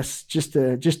beyond on this just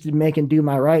to make and do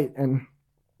my right. And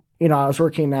I was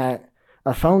working at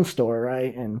a phone store,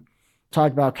 right? And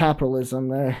talk about capitalism.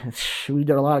 We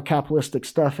did a lot of capitalistic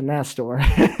stuff in that store.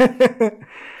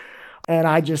 And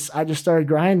I just started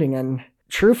grinding, and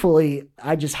truthfully,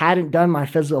 I just hadn't done my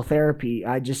physical therapy.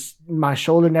 My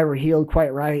shoulder never healed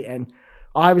quite right. And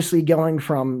obviously going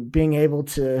from being able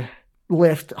to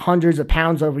lift hundreds of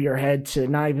pounds over your head to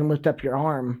not even lift up your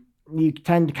arm, you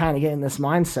tend to kind of get in this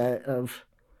mindset of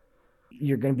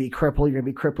you're going to be crippled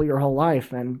your whole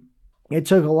life. And it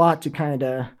took a lot to kind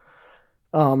of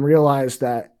realize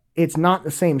that it's not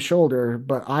the same shoulder,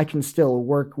 but I can still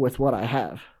work with what I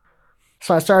have.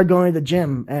 So I started going to the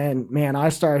gym, and man, I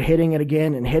started hitting it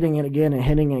again and hitting it again and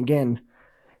hitting it again.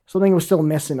 Something was still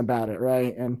missing about it,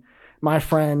 right? And my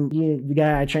friend, the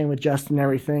guy I trained with, Justin, and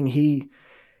everything, he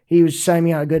was sending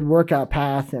me on a good workout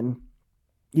path, and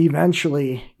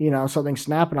eventually, something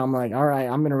snapped, and I'm like, all right,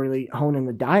 I'm going to really hone in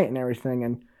the diet and everything.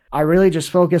 And I really just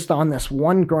focused on this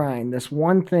one grind, this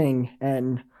one thing,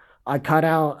 and I cut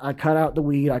out the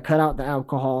weed, I cut out the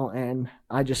alcohol, and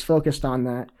I just focused on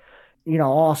that.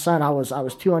 All of a sudden I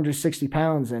was 260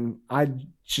 pounds, and I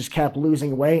just kept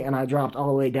losing weight, and I dropped all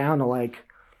the way down to like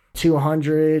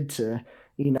 200 to,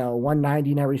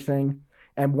 190 and everything.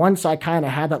 And once I kind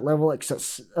of had that level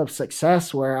of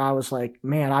success where I was like,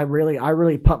 man, I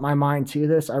really put my mind to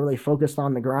this. I really focused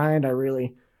on the grind. I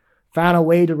really found a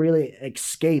way to really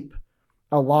escape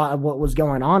a lot of what was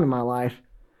going on in my life.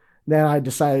 Then I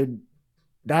decided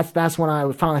that's when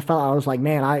I finally felt, I was like,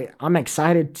 man, I'm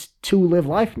excited to live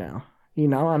life now.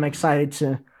 I'm excited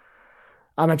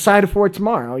for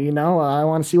tomorrow. I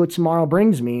want to see what tomorrow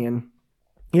brings me. And,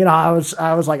 I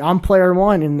was like, I'm player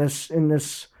one in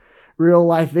this real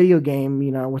life video game,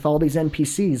 with all these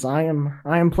NPCs.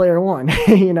 I am player one,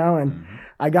 and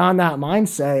I got in that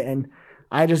mindset, and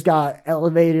I just got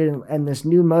elevated and this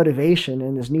new motivation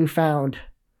and this newfound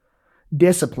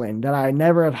discipline that I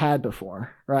never have had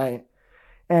before. Right.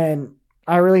 And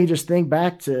I really just think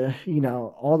back to,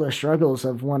 all the struggles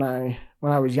of when I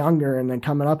was younger and then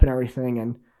coming up and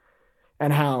everything,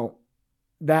 and how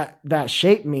that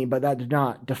shaped me, but that did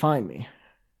not define me.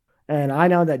 And I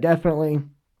know that definitely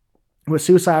with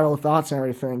suicidal thoughts and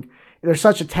everything, there's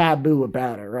such a taboo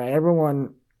about it, right?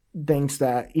 Everyone thinks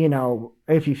that,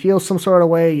 if you feel some sort of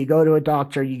way, you go to a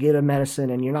doctor, you get a medicine,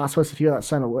 and you're not supposed to feel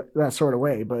that sort of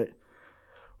way. But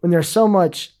when there's so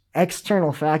much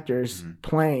external factors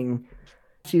playing,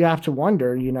 so you have to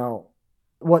wonder,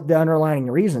 what the underlying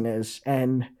reason is,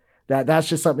 and that's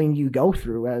just something you go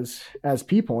through as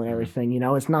people and everything.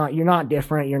 It's not, you're not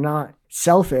different, you're not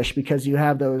selfish because you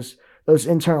have those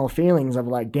internal feelings of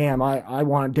like, damn, I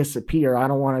want to disappear, I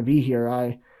don't want to be here,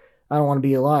 I don't want to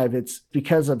be alive. It's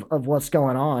because of what's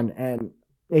going on. And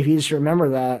if you just remember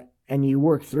that and you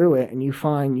work through it and you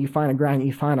find a grind,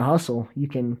 you find a hustle, you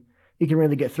can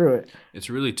really get through it. It's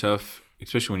really tough,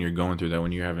 especially when you're going through that,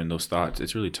 when you're having those thoughts.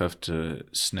 It's really tough to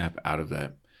snap out of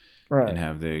that, right, and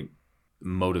have the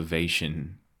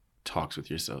motivation talks with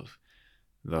yourself.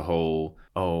 The whole,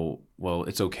 oh, well,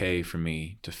 it's okay for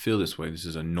me to feel this way. This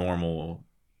is a normal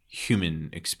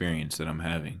human experience that I'm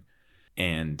having.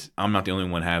 And I'm not the only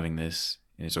one having this.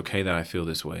 And it's okay that I feel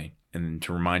this way. And then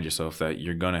to remind yourself that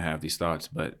you're going to have these thoughts,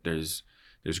 but there's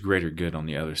greater good on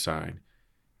the other side.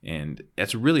 And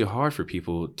it's really hard for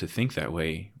people to think that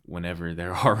way whenever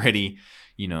they're already,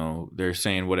 they're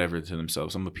saying whatever to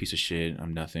themselves. I'm a piece of shit.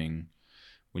 I'm nothing.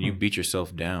 When you beat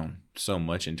yourself down so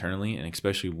much internally, and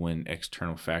especially when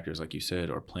external factors, like you said,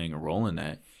 are playing a role in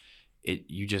that,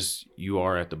 you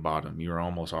are at the bottom. You're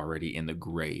almost already in the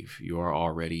grave. You are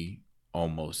already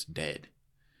almost dead.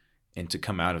 And to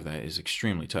come out of that is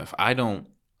extremely tough.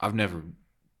 I've never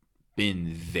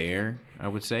been there, I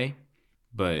would say,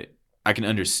 but I can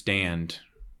understand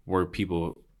where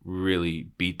people really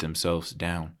beat themselves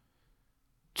down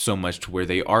so much to where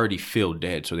they already feel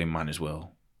dead, so they might as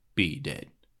well be dead.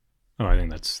 Oh, I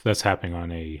think that's happening on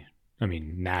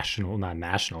not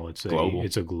national. It's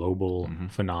a global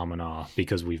phenomena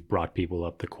because we've brought people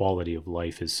up. The quality of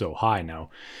life is so high now.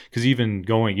 Because even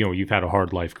going, you've had a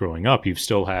hard life growing up. You've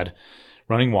still had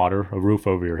running water, a roof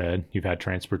over your head. You've had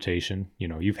transportation.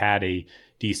 You've had a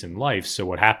decent life. So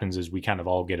what happens is we kind of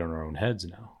all get in our own heads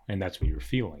now, and that's what you're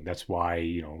feeling. That's why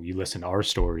you listen to our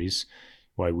stories.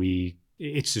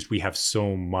 It's just we have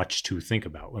so much to think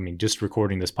about. Just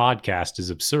recording this podcast is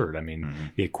absurd.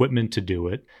 The equipment to do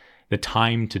it, the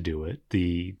time to do it,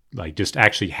 just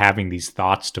actually having these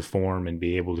thoughts to form and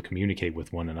be able to communicate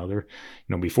with one another.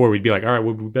 Before we'd be like, all right,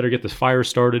 well, we better get this fire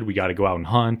started. We got to go out and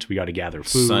hunt. We got to gather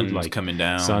food. Sun's coming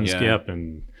down. Yep.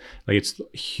 And it's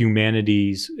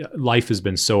humanity's life has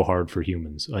been so hard for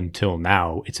humans until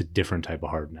now. It's a different type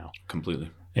of hard now. Completely.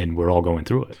 and we're all going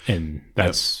through it. And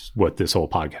that's what this whole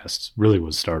podcast really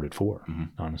was started for,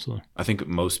 honestly. I think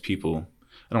most people,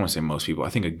 I don't want to say most people, I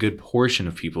think a good portion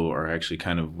of people are actually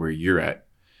kind of where you're at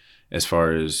as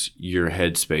far as your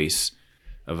headspace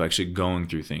of actually going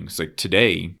through things. Like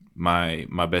today, my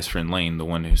best friend Lane, the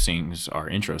one who sings our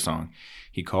intro song,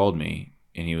 he called me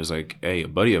and he was like, hey, a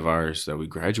buddy of ours that we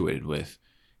graduated with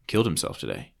killed himself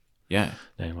today. Yeah.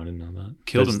 Damn, I didn't know that.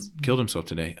 Killed himself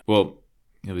today. Well,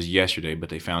 it was yesterday, but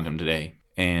they found him today.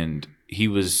 And he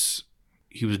was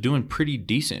doing pretty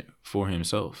decent for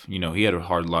himself. You know, he had a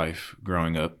hard life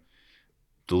growing up,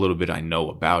 the little bit I know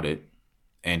about it.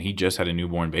 And he just had a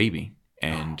newborn baby.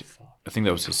 And I think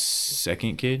that was his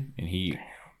second kid. And he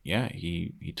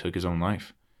took his own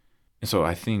life. And so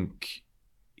I think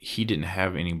he didn't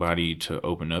have anybody to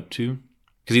open up to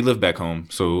because he lived back home.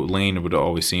 So Lane would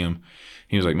always see him.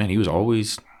 He was like, man, he's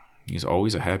always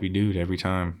a happy dude every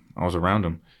time I was around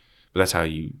him. But that's how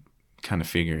you kind of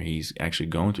figure he's actually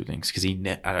going through things. Because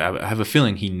I have a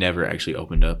feeling he never actually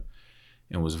opened up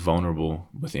and was vulnerable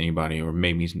with anybody, or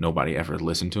maybe nobody ever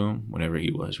listened to him whenever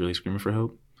he was really screaming for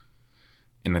help.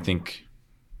 And I think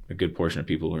a good portion of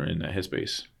people are in that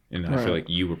headspace. And I feel like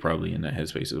you were probably in that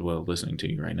headspace as well, listening to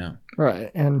you right now.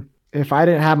 Right. And if I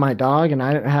didn't have my dog and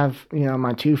I didn't have,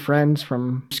 my two friends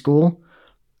from school,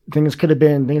 things could have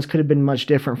been much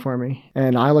different for me.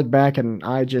 And I look back and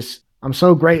I'm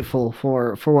so grateful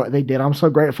for what they did. I'm so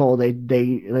grateful they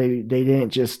didn't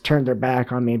just turn their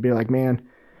back on me and be like, man,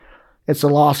 it's a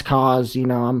lost cause.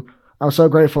 I'm so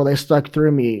grateful they stuck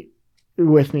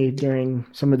with me during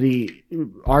some of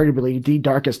arguably the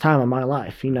darkest time of my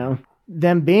life.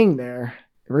 Them being there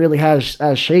really has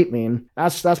shaped me. And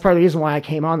that's part of the reason why I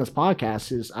came on this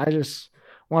podcast is I just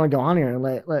want to go on here and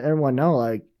let everyone know,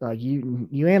 like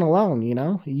you ain't alone,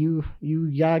 you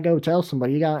gotta go tell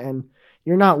somebody and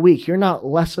you're not weak. You're not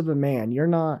less of a man. You're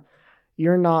not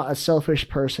a selfish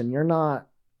person.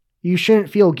 You shouldn't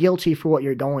feel guilty for what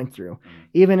you're going through.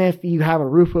 Even if you have a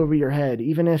roof over your head,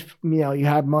 even if, you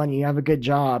have money, you have a good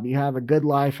job, you have a good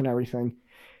life and everything.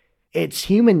 It's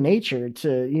human nature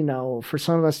to, for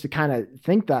some of us to kind of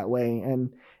think that way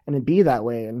and to be that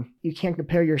way. And you can't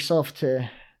compare yourself to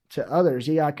others.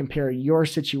 You got to compare your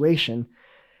situation.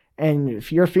 And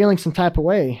if you're feeling some type of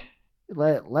way,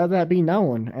 let that be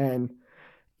known. And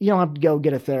you don't have to go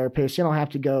get a therapist. You don't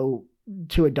have to go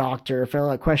to a doctor, fill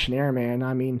out a questionnaire, man.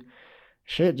 I mean,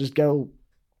 shit, just go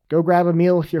grab a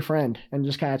meal with your friend and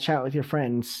just kind of chat with your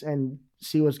friends and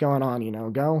see what's going on.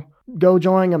 Go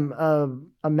join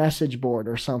a message board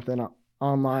or something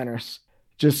online, or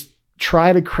just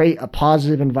try to create a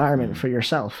positive environment for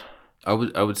yourself. I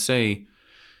would say,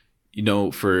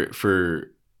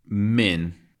 for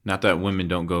men, not that women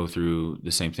don't go through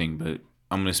the same thing, but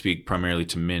I'm going to speak primarily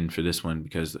to men for this one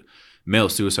because male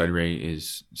suicide rate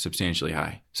is substantially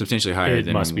higher it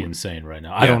than must be insane right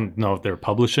now. Yeah. I don't know if they're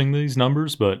publishing these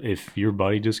numbers, but if your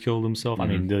buddy just killed himself, I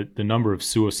mean, the number of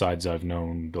suicides I've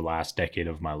known the last decade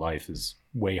of my life is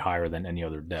way higher than any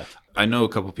other death. I know a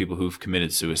couple of people who've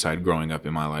committed suicide growing up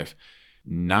in my life.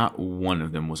 Not one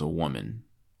of them was a woman.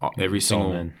 Every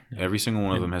single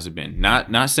one of them has been.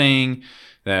 Not saying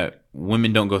that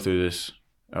women don't go through this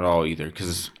at all either,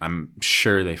 because I'm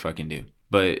sure they fucking do.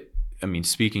 But I mean,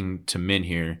 speaking to men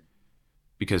here,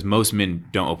 because most men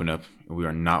don't open up, we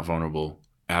are not vulnerable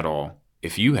at all.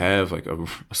 If you have like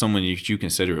someone you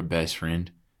consider a best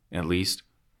friend, at least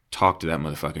talk to that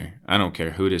motherfucker. I don't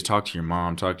care who it is. Talk to your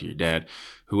mom, talk to your dad,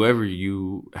 whoever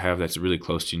you have that's really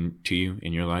close to you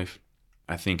in your life.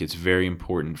 I think it's very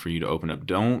important for you to open up.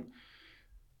 Don't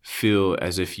feel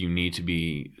as if you need to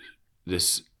be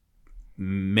this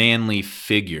manly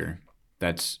figure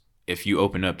that's, if you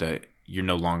open up, that you're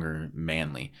no longer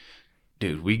manly.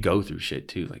 Dude, we go through shit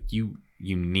too. Like you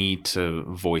need to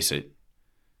voice it.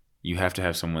 You have to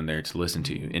have someone there to listen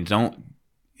to you. And don't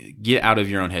get out of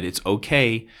your own head. It's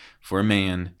okay for a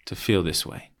man to feel this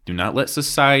way. Do not let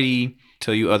society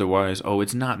tell you otherwise. Oh,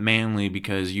 it's not manly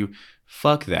because you...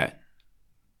 Fuck that.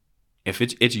 If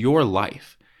it's your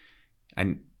life,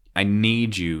 and I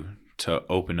need you to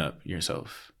open up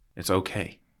yourself. It's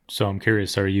okay. So I'm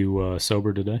curious, are you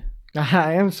sober today?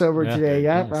 I am sober today.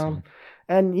 Yeah. Nice.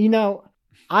 And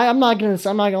I'm not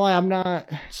gonna lie. I'm not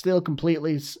still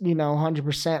completely,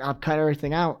 100%. I've cut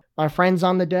everything out. My friend's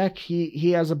on the deck.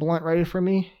 He has a blunt ready for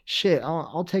me. Shit,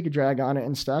 I'll take a drag on it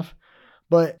and stuff.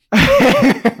 But no,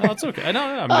 it's okay.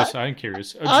 No, I'm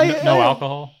curious. No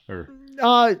alcohol or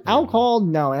alcohol?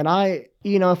 No. And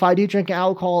if I do drink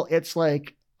alcohol, it's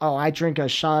like, I drink a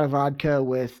shot of vodka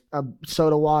with a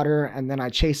soda water, and then I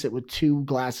chase it with 2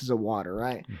 glasses of water,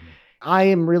 right? Mm-hmm. I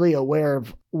am really aware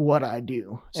of what I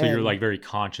do. So you're And- like very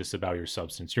conscious about your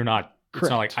substance. You're not. It's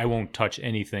not like Correct. I won't touch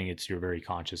anything. It's you're very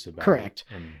conscious about. Correct.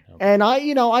 It. And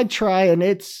I try, and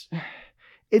it's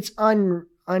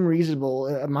unreasonable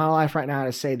in my life right now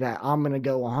to say that I'm going to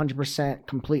go 100%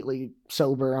 completely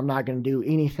sober. I'm not going to do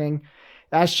anything.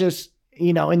 That's just,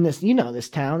 in this, this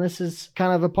town, this is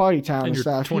kind of a party town And and you're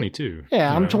stuff. 22.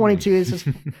 Yeah, I'm 22. It's just,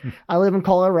 I live in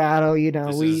Colorado,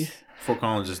 Fort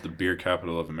Collins is the beer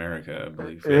capital of America, I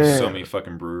believe. Yeah. There's so many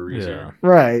fucking breweries Yeah. here.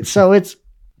 right. So it's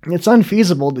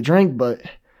unfeasible to drink, but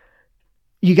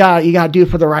you got to do it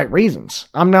for the right reasons.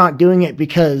 I'm not doing it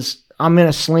because I'm in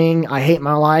a sling, I hate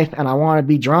my life, and I want to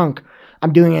be drunk.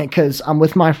 I'm doing it because I'm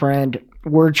with my friend.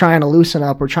 We're trying to loosen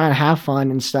up. We're trying to have fun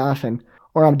and stuff,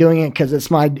 or I'm doing it because it's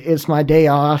my day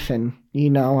off, and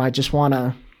I just want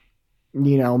to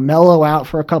mellow out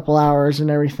for a couple hours and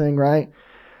everything. Right?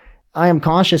 I am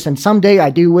conscious, and someday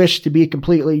I do wish to be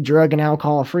completely drug and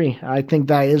alcohol free. I think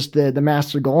that is the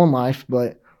master goal in life,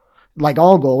 but like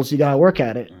all goals, you got to work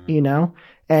at it.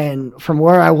 And from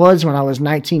where I was when I was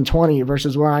 19, 20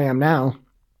 versus where I am now,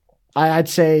 I'd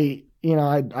say,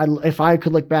 if I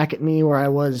could look back at me where I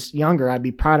was younger, I'd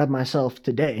be proud of myself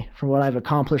today for what I've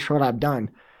accomplished, what I've done.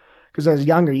 Because as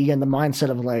younger, you get in the mindset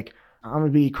of like, I'm going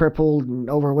to be crippled and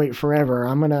overweight forever.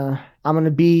 I'm going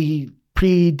to be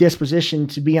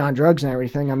predispositioned to be on drugs and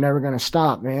everything. I'm never going to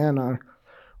stop, man.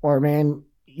 Or man,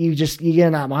 you get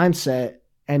in that mindset.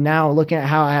 And now looking at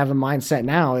how I have a mindset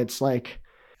now, it's like,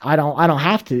 I don't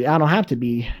have to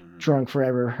be drunk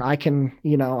forever. I can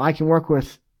work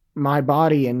with my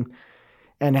body and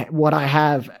what I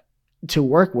have to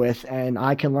work with, and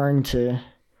I can learn to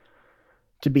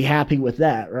be happy with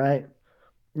that. Right.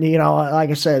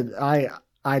 Like I said,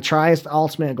 I try as the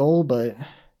ultimate goal, but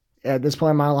at this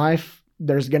point in my life,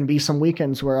 there's going to be some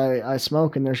weekends where I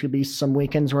smoke, and there's going to be some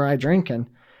weekends where I drink,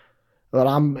 but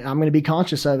I'm going to be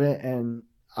conscious of it, and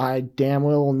I damn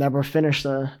well will never finish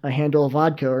a handle of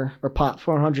vodka or pop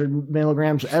 400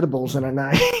 milligrams of edibles in a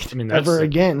night. I mean, ever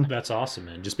again. That's awesome,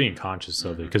 man. Just being conscious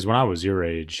of it. Because when I was your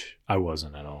age, I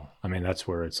wasn't at all. I mean, that's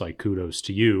where it's like kudos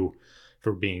to you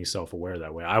for being self-aware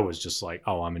that way. I was just like,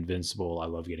 oh, I'm invincible. I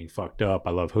love getting fucked up.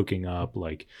 I love hooking up.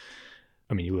 Like,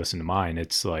 I mean, you listen to mine.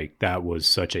 It's like that was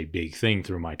such a big thing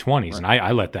through my 20s. Right. And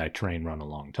I let that train run a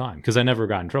long time because I never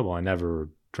got in trouble. I never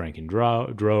drank and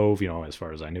drove, as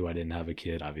far as I knew. I didn't have a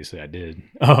kid. Obviously I did.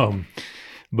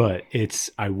 But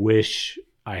I wish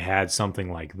I had something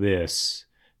like this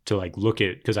to like look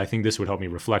at, because I think this would help me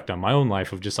reflect on my own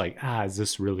life of just like, is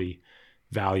this really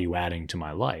value adding to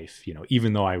my life?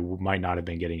 Even though I might not have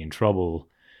been getting in trouble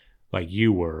like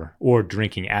you were or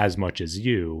drinking as much as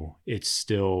you, it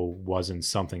still wasn't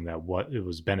something that it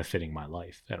was benefiting my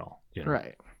life at all.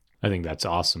 Right. I think that's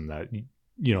awesome that,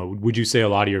 would you say a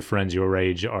lot of your friends your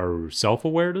age are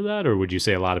self-aware to that? Or would you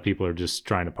say a lot of people are just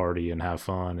trying to party and have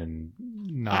fun and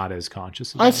not as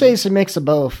conscious? I'd say it's a mix of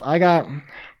both. I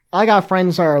got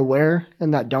friends that are aware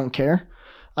and that don't care.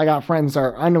 I got friends that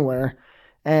are unaware.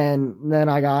 And then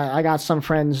I got some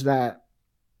friends that,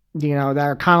 that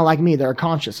are kind of like me. They're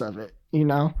conscious of it,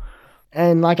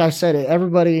 And like I said,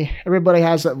 everybody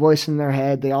has that voice in their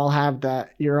head. They all have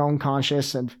your own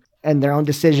conscious and their own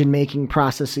decision-making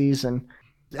processes. And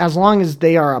as long as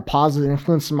they are a positive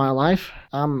influence in my life,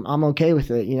 I'm okay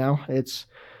with it.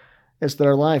 It's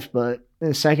their life. But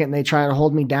the second they try to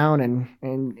hold me down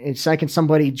and the second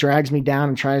somebody drags me down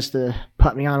and tries to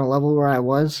put me on a level where I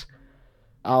was,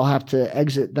 I'll have to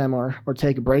exit them or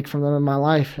take a break from them in my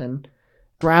life and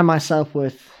surround myself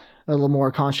with a little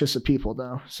more conscious of people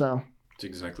though. So it's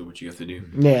exactly what you have to do.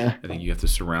 Yeah. I think you have to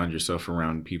surround yourself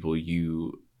around people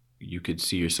you could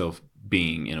see yourself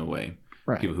being in a way.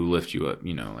 Right. People who lift you up,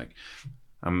 like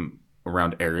I'm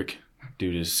around Eric.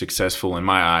 Dude is successful in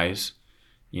my eyes.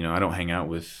 I don't hang out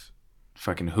with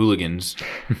fucking hooligans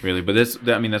really, but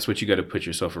that's what you got to put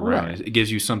yourself around. Right. It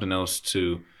gives you something else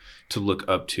to look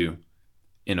up to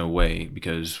in a way,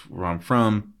 because where I'm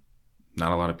from,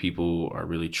 not a lot of people are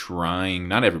really trying,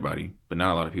 not everybody, but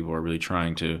not a lot of people are really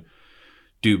trying to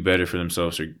do better for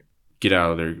themselves or get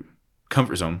out of their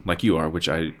comfort zone like you are, which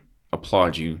I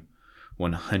applaud you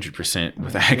 100%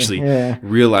 with actually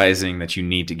realizing that you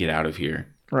need to get out of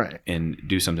here, right, and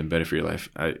do something better for your life.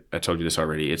 I told you this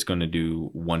already. It's going to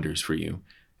do wonders for you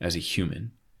as a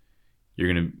human.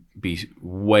 You're going to be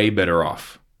way better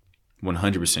off,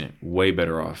 100% way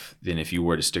better off than if you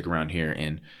were to stick around here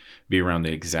and be around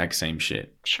the exact same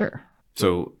shit. Sure.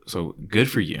 So good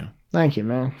for you. Thank you,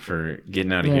 man, for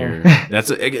getting out of here.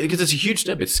 That's because it's a huge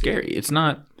step. It's scary. It's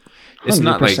not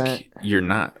 100%. Like you're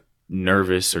not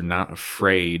nervous or not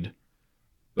afraid,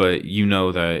 but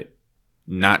that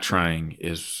not trying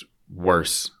is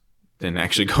worse than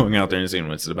actually going out there and seeing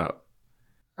what it's about.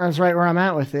 That's right where I'm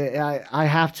at with it. I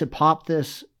have to pop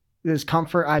this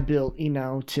comfort I built,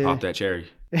 to Pop that cherry.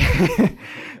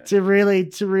 to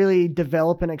really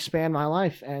develop and expand my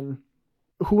life. And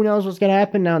who knows what's gonna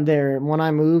happen down there. When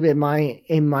I move, it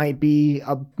might be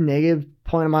a negative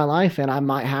point in my life, and I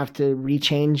might have to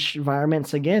rechange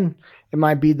environments again. It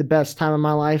might be the best time of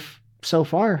my life so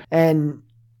far. And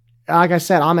like I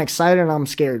said, I'm excited and I'm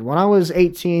scared. When I was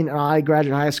 18 and I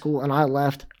graduated high school and I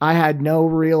left, I had no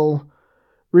real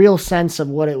sense of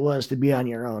what it was to be on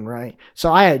your own, right?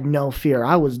 So I had no fear.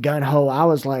 I was gung-ho. I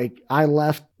was like, I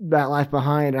left that life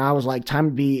behind and I was like, time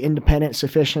to be independent,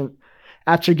 sufficient.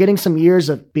 After getting some years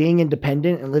of being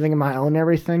independent and living on my own and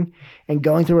everything and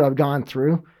going through what I've gone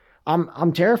through,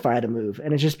 I'm terrified to move.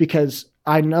 And it's just because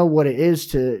I know what it is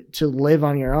to live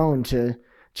on your own, to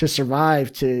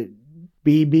survive, to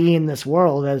be in this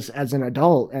world as an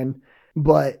adult.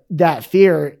 But that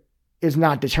fear is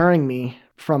not deterring me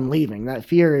from leaving. That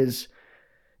fear is,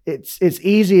 it's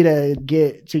easy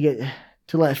to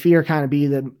let fear kind of be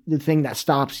the thing that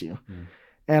stops you.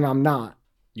 And I'm not.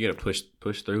 You got to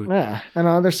push through. Yeah. And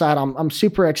on the other side, I'm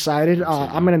super excited.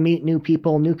 I'm going to meet new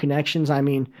people, new connections. I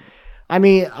mean,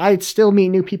 I still meet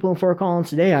new people in Fort Collins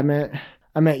today. I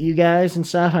met you guys and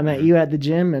stuff. I met you at the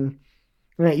gym and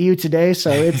I met you today. So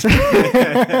it's,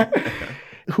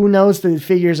 who knows the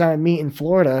figures I meet in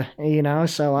Florida,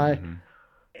 so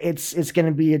it's going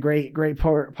to be a great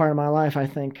part of my life, I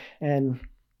think. And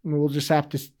we'll just have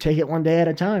to take it one day at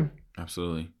a time.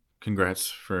 Absolutely. Congrats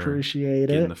for Appreciate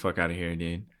getting it. the fuck out of here,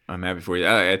 dude. I'm happy for you.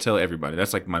 I tell everybody,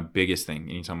 that's like my biggest thing.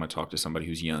 Anytime I talk to somebody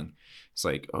who's young, it's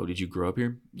like, oh, did you grow up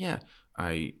here? Yeah.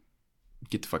 I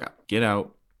get the fuck out. Get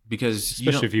out. Because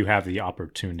especially if you have the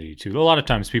opportunity to. A lot of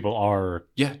times people are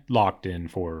Yeah. locked in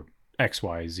for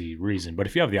XYZ reason, but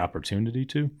if you have the opportunity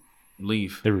to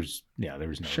leave. there was no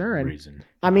Sure, and reason.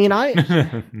 I mean,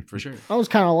 For sure. I was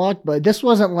kind of locked, but this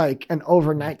wasn't like an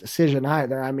overnight decision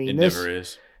either. I mean, It this never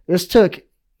is. this took a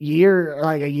year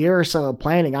or so of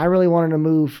planning. I really wanted to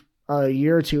move a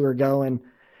year or two ago, and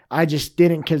I just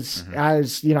didn't because I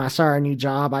started a new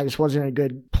job. I just wasn't in a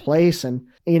good place, and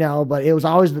but it was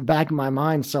always in the back of my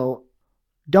mind. So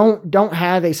don't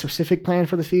have a specific plan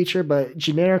for the future, but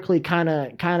generically kind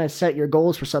of set your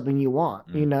goals for something you want.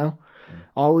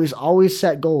 Always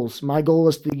set goals. My goal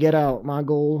was to get out. My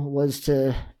goal was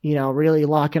to really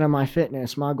lock in on my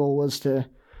fitness. My goal was to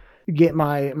get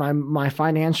my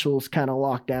financials kind of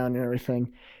locked down and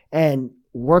everything, and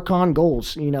work on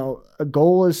goals. A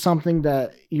goal is something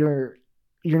that you're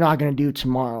not going to do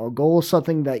tomorrow. A goal is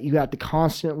something that you have to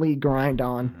constantly grind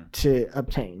on to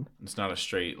obtain. It's not a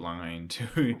straight line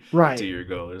to your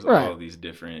goal. There's all these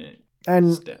different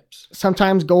steps.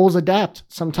 Sometimes goals adapt.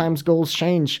 Sometimes goals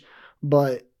change,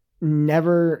 but you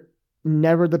never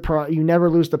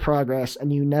lose the progress,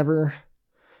 and you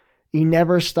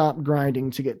never stop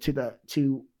grinding to get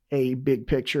to a big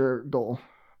picture goal,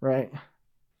 right?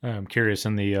 I'm curious,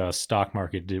 in the stock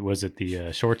market, was it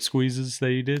the short squeezes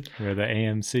that you did, or the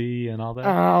AMC and all that?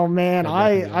 Oh man,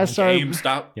 I started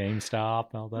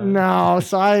GameStop, all that. No,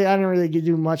 so I didn't really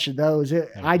do much of those.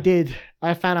 I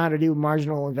found out how to do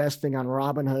marginal investing on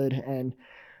Robinhood, and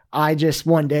I just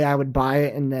one day I would buy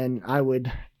it and then I would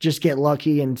just get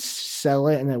lucky and sell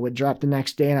it, and it would drop the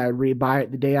next day, and I would rebuy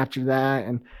it the day after that.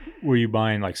 And were you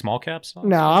buying like small caps?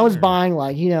 No, I was buying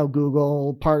like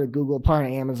Google, part of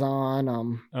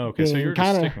Amazon. Okay, so you're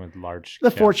just sticking with large,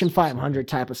 the Fortune 500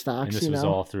 type of stocks. And this was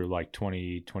all through like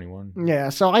 2021. Yeah,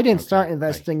 so I didn't start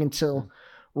investing until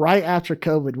right after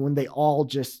COVID, when they all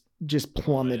just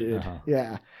plummeted.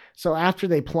 Yeah, so after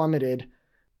they plummeted,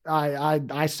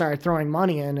 I started throwing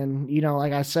money in, and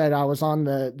like I said, I was on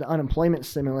the unemployment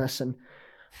stimulus, and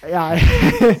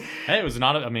hey, it was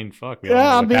not. I mean, fuck. What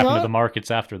happened to the markets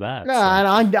after that?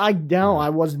 Yeah, and I know I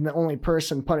wasn't the only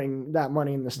person putting that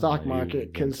money in the stock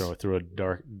market, because throw a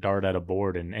dart at a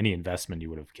board, and any investment you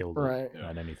would have killed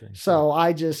at anything. So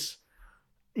I just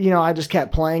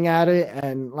kept playing at it,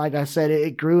 and like I said,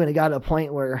 it grew, and it got to a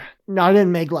point where I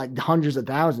didn't make like hundreds of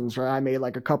thousands, right? I made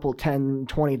like a couple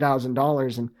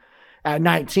 $10,000-$20,000, and at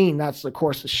 19, that's of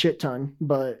course a shit ton,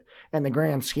 but in the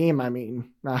grand scheme, I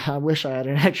mean, I wish I had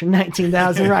an extra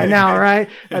 19,000 right now, right?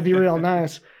 That'd be real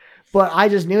nice. But I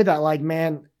just knew that, like,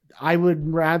 man, I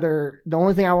would rather, the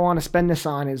only thing I want to spend this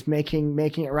on is making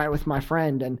it right with my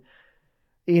friend. And,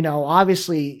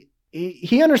 obviously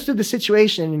he understood the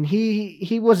situation, and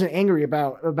he wasn't angry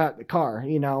about the car.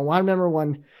 I remember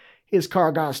when his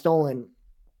car got stolen,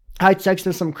 I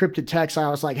texted some cryptic text. I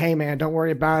was like, hey man, don't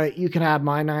worry about it. You can have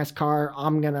my nice car.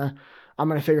 I'm going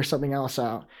to figure something else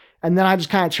out. And then I just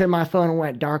kind of turned my phone and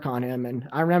went dark on him. And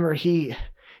I remember he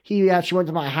actually went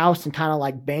to my house and kind of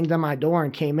like banged on my door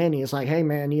and came in. He's like, hey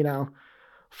man, you know,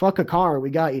 fuck a car.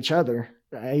 We got each other.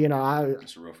 You know,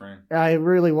 That's a real friend. I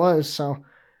really was. So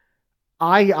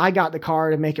I got the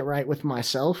car to make it right with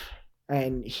myself.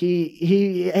 And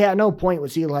he at no point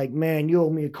was he like, man, you owe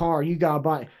me a car. You got to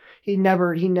buy. He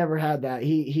never had that.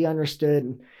 He understood.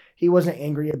 And he wasn't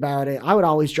angry about it. I would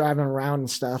always drive him around and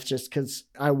stuff just because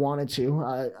I wanted to.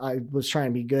 I was trying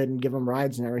to be good and give him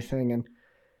rides and everything. And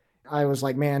I was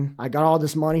like, man, I got all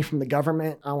this money from the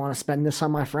government. I want to spend this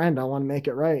on my friend. I want to make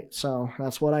it right. So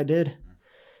that's what I did.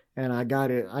 And I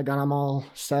got him all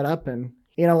set up. And,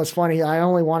 you know, it's funny. I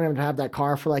only wanted him to have that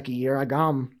car for like a year. I got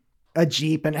him a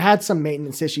Jeep and it had some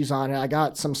maintenance issues on it. I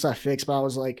got some stuff fixed, but I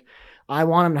was like, I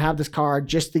want him to have this car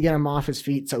just to get him off his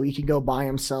feet so he can go buy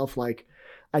himself like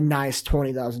a nice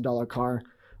 $20,000 car.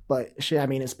 But shit, I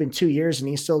mean, it's been 2 years and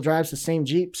he still drives the same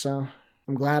Jeep. So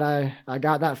I'm glad I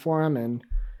got that for him. And,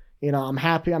 you know, I'm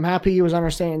happy he was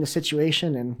understanding the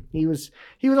situation. And he was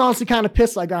honestly kind of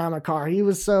pissed I got him a car. He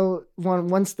was so,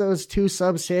 once those 2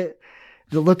 subs hit,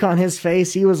 the look on his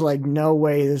face, he was like, no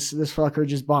way this fucker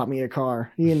just bought me a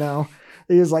car. You know,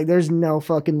 he was like, there's no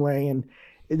fucking way. And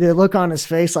the look on his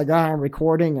face, I got him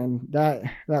recording, and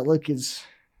that look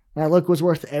was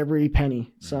worth every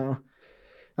penny. So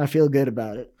I feel good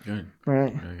about it. Good.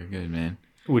 Right. Very good, man.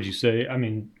 Would you say, I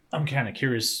mean, I'm kind of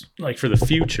curious, like for the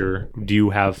future, do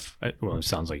you have, well, it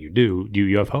sounds like you do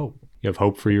you have hope? You have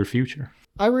hope for your future?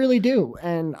 I really do.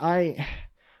 And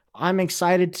I'm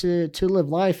excited to live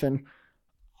life. And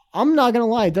I'm not going to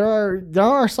lie. There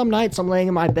are some nights I'm laying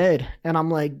in my bed and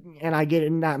I'm like, and I get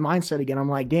in that mindset again. I'm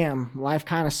like, damn, life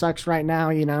kind of sucks right now.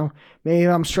 You know, maybe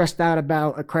I'm stressed out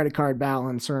about a credit card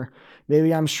balance, or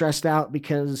maybe I'm stressed out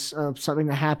because of something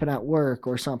that happened at work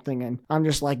or something. And I'm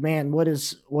just like, man, what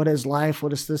is life?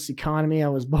 What is this economy I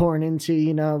was born into?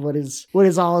 You know, what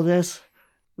is all of this?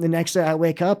 The next day I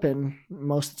wake up and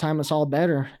most of the time it's all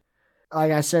better.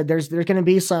 Like I said, there's going to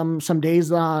be some days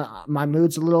that my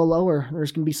mood's a little lower.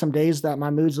 There's going to be some days that my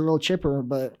mood's a little chipper,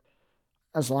 but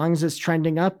as long as it's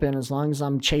trending up and as long as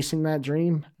I'm chasing that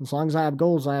dream, as long as I have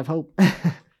goals, I have hope.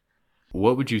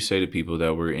 What would you say to people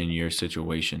that were in your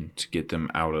situation to get them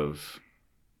out of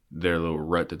their little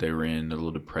rut that they were in, the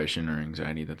little depression or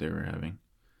anxiety that they were having?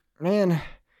 Man,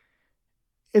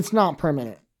 it's not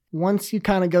permanent. Once you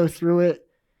kind of go through it,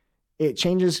 it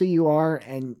changes who you are,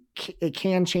 and it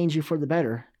can change you for the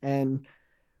better. And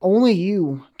only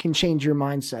you can change your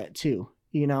mindset too.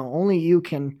 You know, only you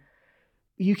can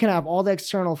have all the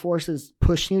external forces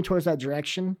pushing you towards that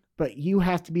direction, but you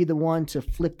have to be the one to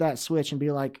flip that switch and be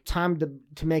like, time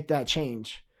to make that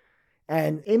change.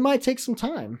 And it might take some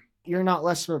time. You're not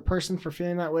less of a person for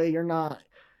feeling that way. You're not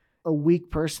a weak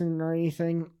person or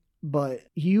anything, but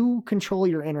you control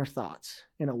your inner thoughts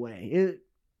in a way.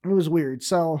 It was weird.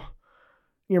 So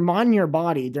your mind and your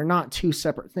body, they're not two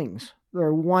separate things.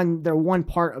 They're one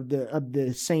part of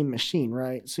the same machine,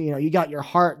 right? So, you know, you got your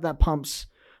heart that pumps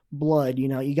blood, you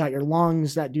know, you got your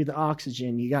lungs that do the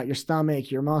oxygen, you got your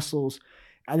stomach, your muscles,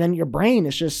 and then your brain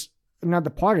is just another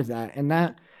part of that. And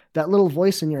that little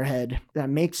voice in your head that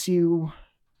makes you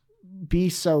be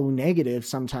so negative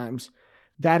sometimes,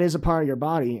 that is a part of your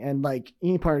body. And like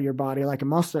any part of your body, like a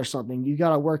muscle or something, you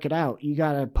got to work it out. You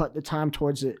got to put the time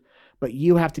towards it, but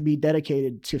you have to be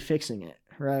dedicated to fixing it,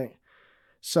 right?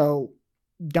 So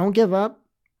don't give up.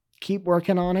 Keep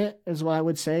working on it is what I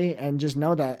would say. And just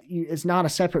know that it's not a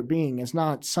separate being. It's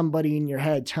not somebody in your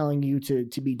head telling you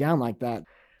to be down like that.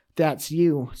 That's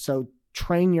you. So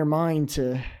train your mind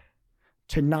to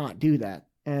not do that,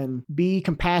 and be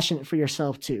compassionate for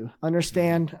yourself too.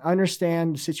 Understand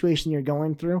the situation you're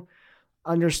going through.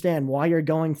 Understand why you're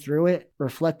going through it.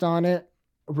 Reflect on it.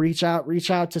 Reach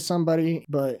out to somebody,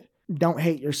 but don't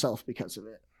hate yourself because of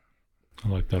it. I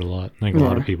like that a lot. I think a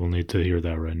lot of people need to hear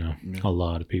that right now. Yeah. A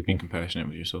lot of people. Being compassionate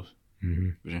with yourself.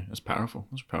 Mm-hmm. Yeah, that's powerful.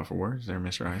 Those are powerful words there,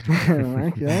 Mr.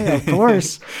 Isaac. Yeah, of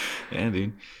course. Yeah,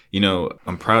 dude. You know,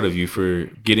 I'm proud of you for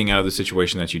getting out of the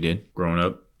situation that you did growing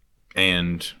up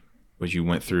and what you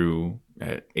went through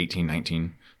at 18,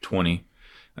 19, 20.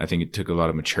 I think it took a lot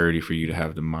of maturity for you to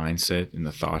have the mindset and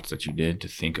the thoughts that you did, to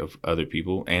think of other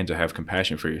people and to have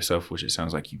compassion for yourself, which it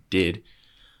sounds like you did.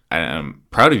 I'm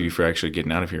proud of you for actually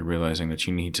getting out of here, realizing that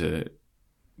you need to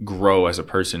grow as a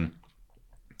person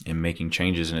and making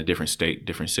changes in a different state,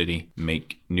 different city,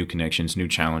 make new connections, new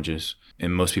challenges.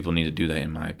 And most people need to do that,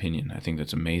 in my opinion. I think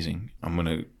that's amazing. I'm going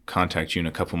to contact you in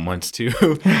a couple months too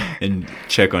and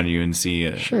check on you and see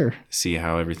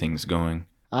how everything's going.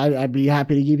 I'd be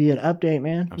happy to give you an update,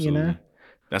 man. Absolutely. You know?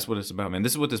 That's what it's about, man.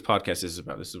 This is what this podcast is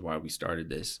about. This is why we started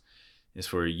this. is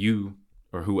for you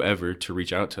or whoever to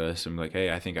reach out to us and be like,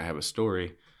 hey, I think I have a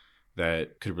story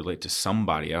that could relate to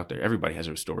somebody out there. Everybody has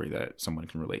a story that someone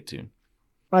can relate to.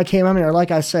 I came on here,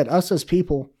 like I said, us as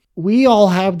people, we all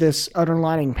have this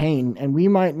underlying pain, and we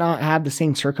might not have the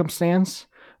same circumstance,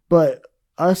 but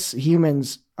us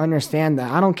humans understand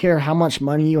that. I don't care how much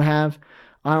money you have.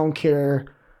 I don't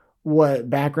care what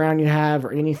background you have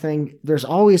or anything. There's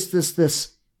always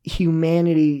this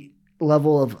humanity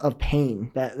level of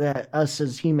pain that us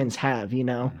as humans have, you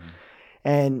know? Mm-hmm.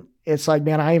 And it's like,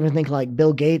 man, I even think like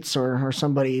Bill Gates or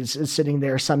somebody is sitting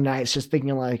there some nights just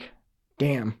thinking like,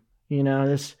 damn, you know,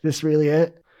 this really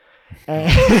it?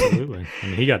 Absolutely. I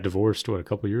mean, he got divorced, a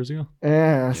couple years ago?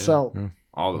 Yeah. So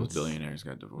all those billionaires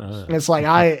got divorced. it's like,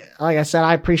 like I said,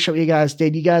 I appreciate what you guys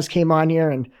did. You guys came on here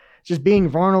and just being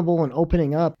vulnerable and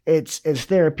opening up. It's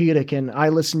therapeutic. And I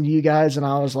listened to you guys and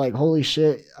I was like, holy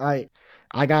shit, I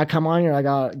gotta come on here. I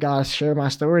gotta share my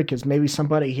story because maybe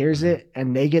somebody hears it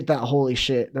and they get that holy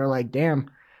shit. They're like, damn,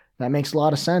 that makes a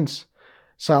lot of sense.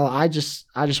 So I just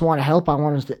want to help. I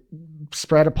want to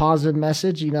spread a positive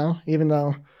message, you know, even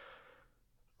though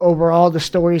overall the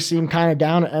story seemed kind of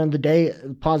down. At the end of the day,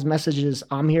 the positive message is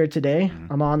I'm here today.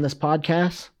 Mm-hmm. I'm on this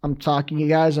podcast. I'm talking to you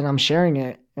guys and I'm sharing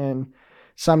it. And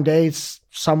some days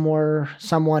somewhere,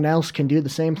 someone else can do the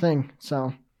same thing.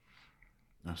 So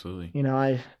absolutely. you know,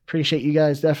 I appreciate you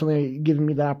guys definitely giving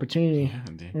me the opportunity. Yeah,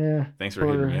 dude. Yeah. Thanks for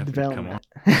hitting me up. Come on.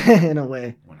 in a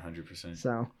way. 100%.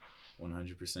 So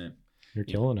 100%. You're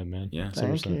killing it, man. Yeah.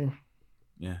 thank you.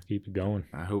 Yeah. Keep it going.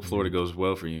 I hope Florida goes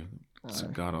well for you. It's a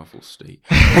god awful state.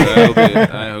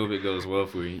 I hope it goes well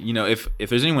for you. You know, if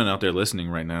there's anyone out there listening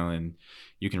right now and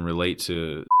you can relate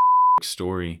to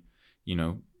story, you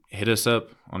know, hit us up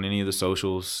on any of the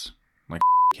socials. Like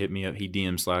hit me up. He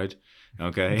DM slide.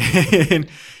 Okay. And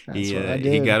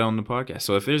he got on the podcast.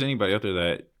 So if there's anybody out there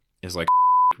that is like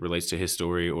relates to his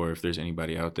story, or if there's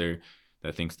anybody out there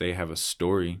that thinks they have a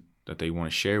story that they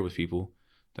want to share with people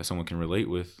that someone can relate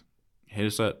with, hit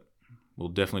us up. We'll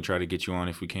definitely try to get you on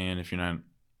if we can. If you're not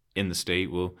in the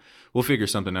state, we'll figure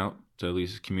something out to at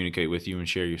least communicate with you and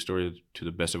share your story to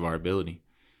the best of our ability.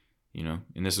 You know,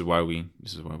 and this is why we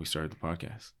started the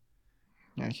podcast.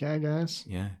 Okay, guys.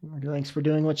 Yeah. Thanks for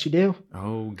doing what you do.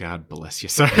 Oh, God bless you,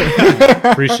 sir.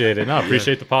 Appreciate it. No,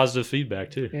 appreciate the positive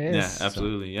feedback too. Yes. Yeah,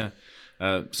 absolutely.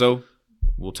 Yeah. So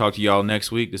we'll talk to y'all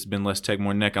next week. This has been Less Tech,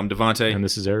 More Neck. I'm Devontae. And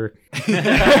this is Eric.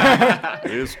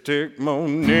 It's Tech Mo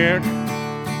Neck.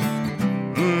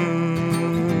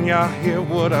 Y'all hear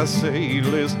what I say?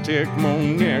 Let's Tech Mo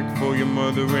Neck for your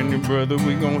mother and your brother.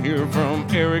 We gon' hear from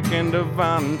Eric and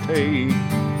Devontae.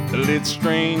 It's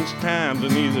strange times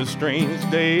and these are strange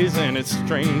days, and it's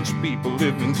strange people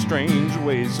live in strange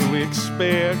ways. So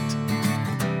expect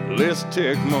Let's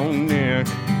Tech Mo Neck.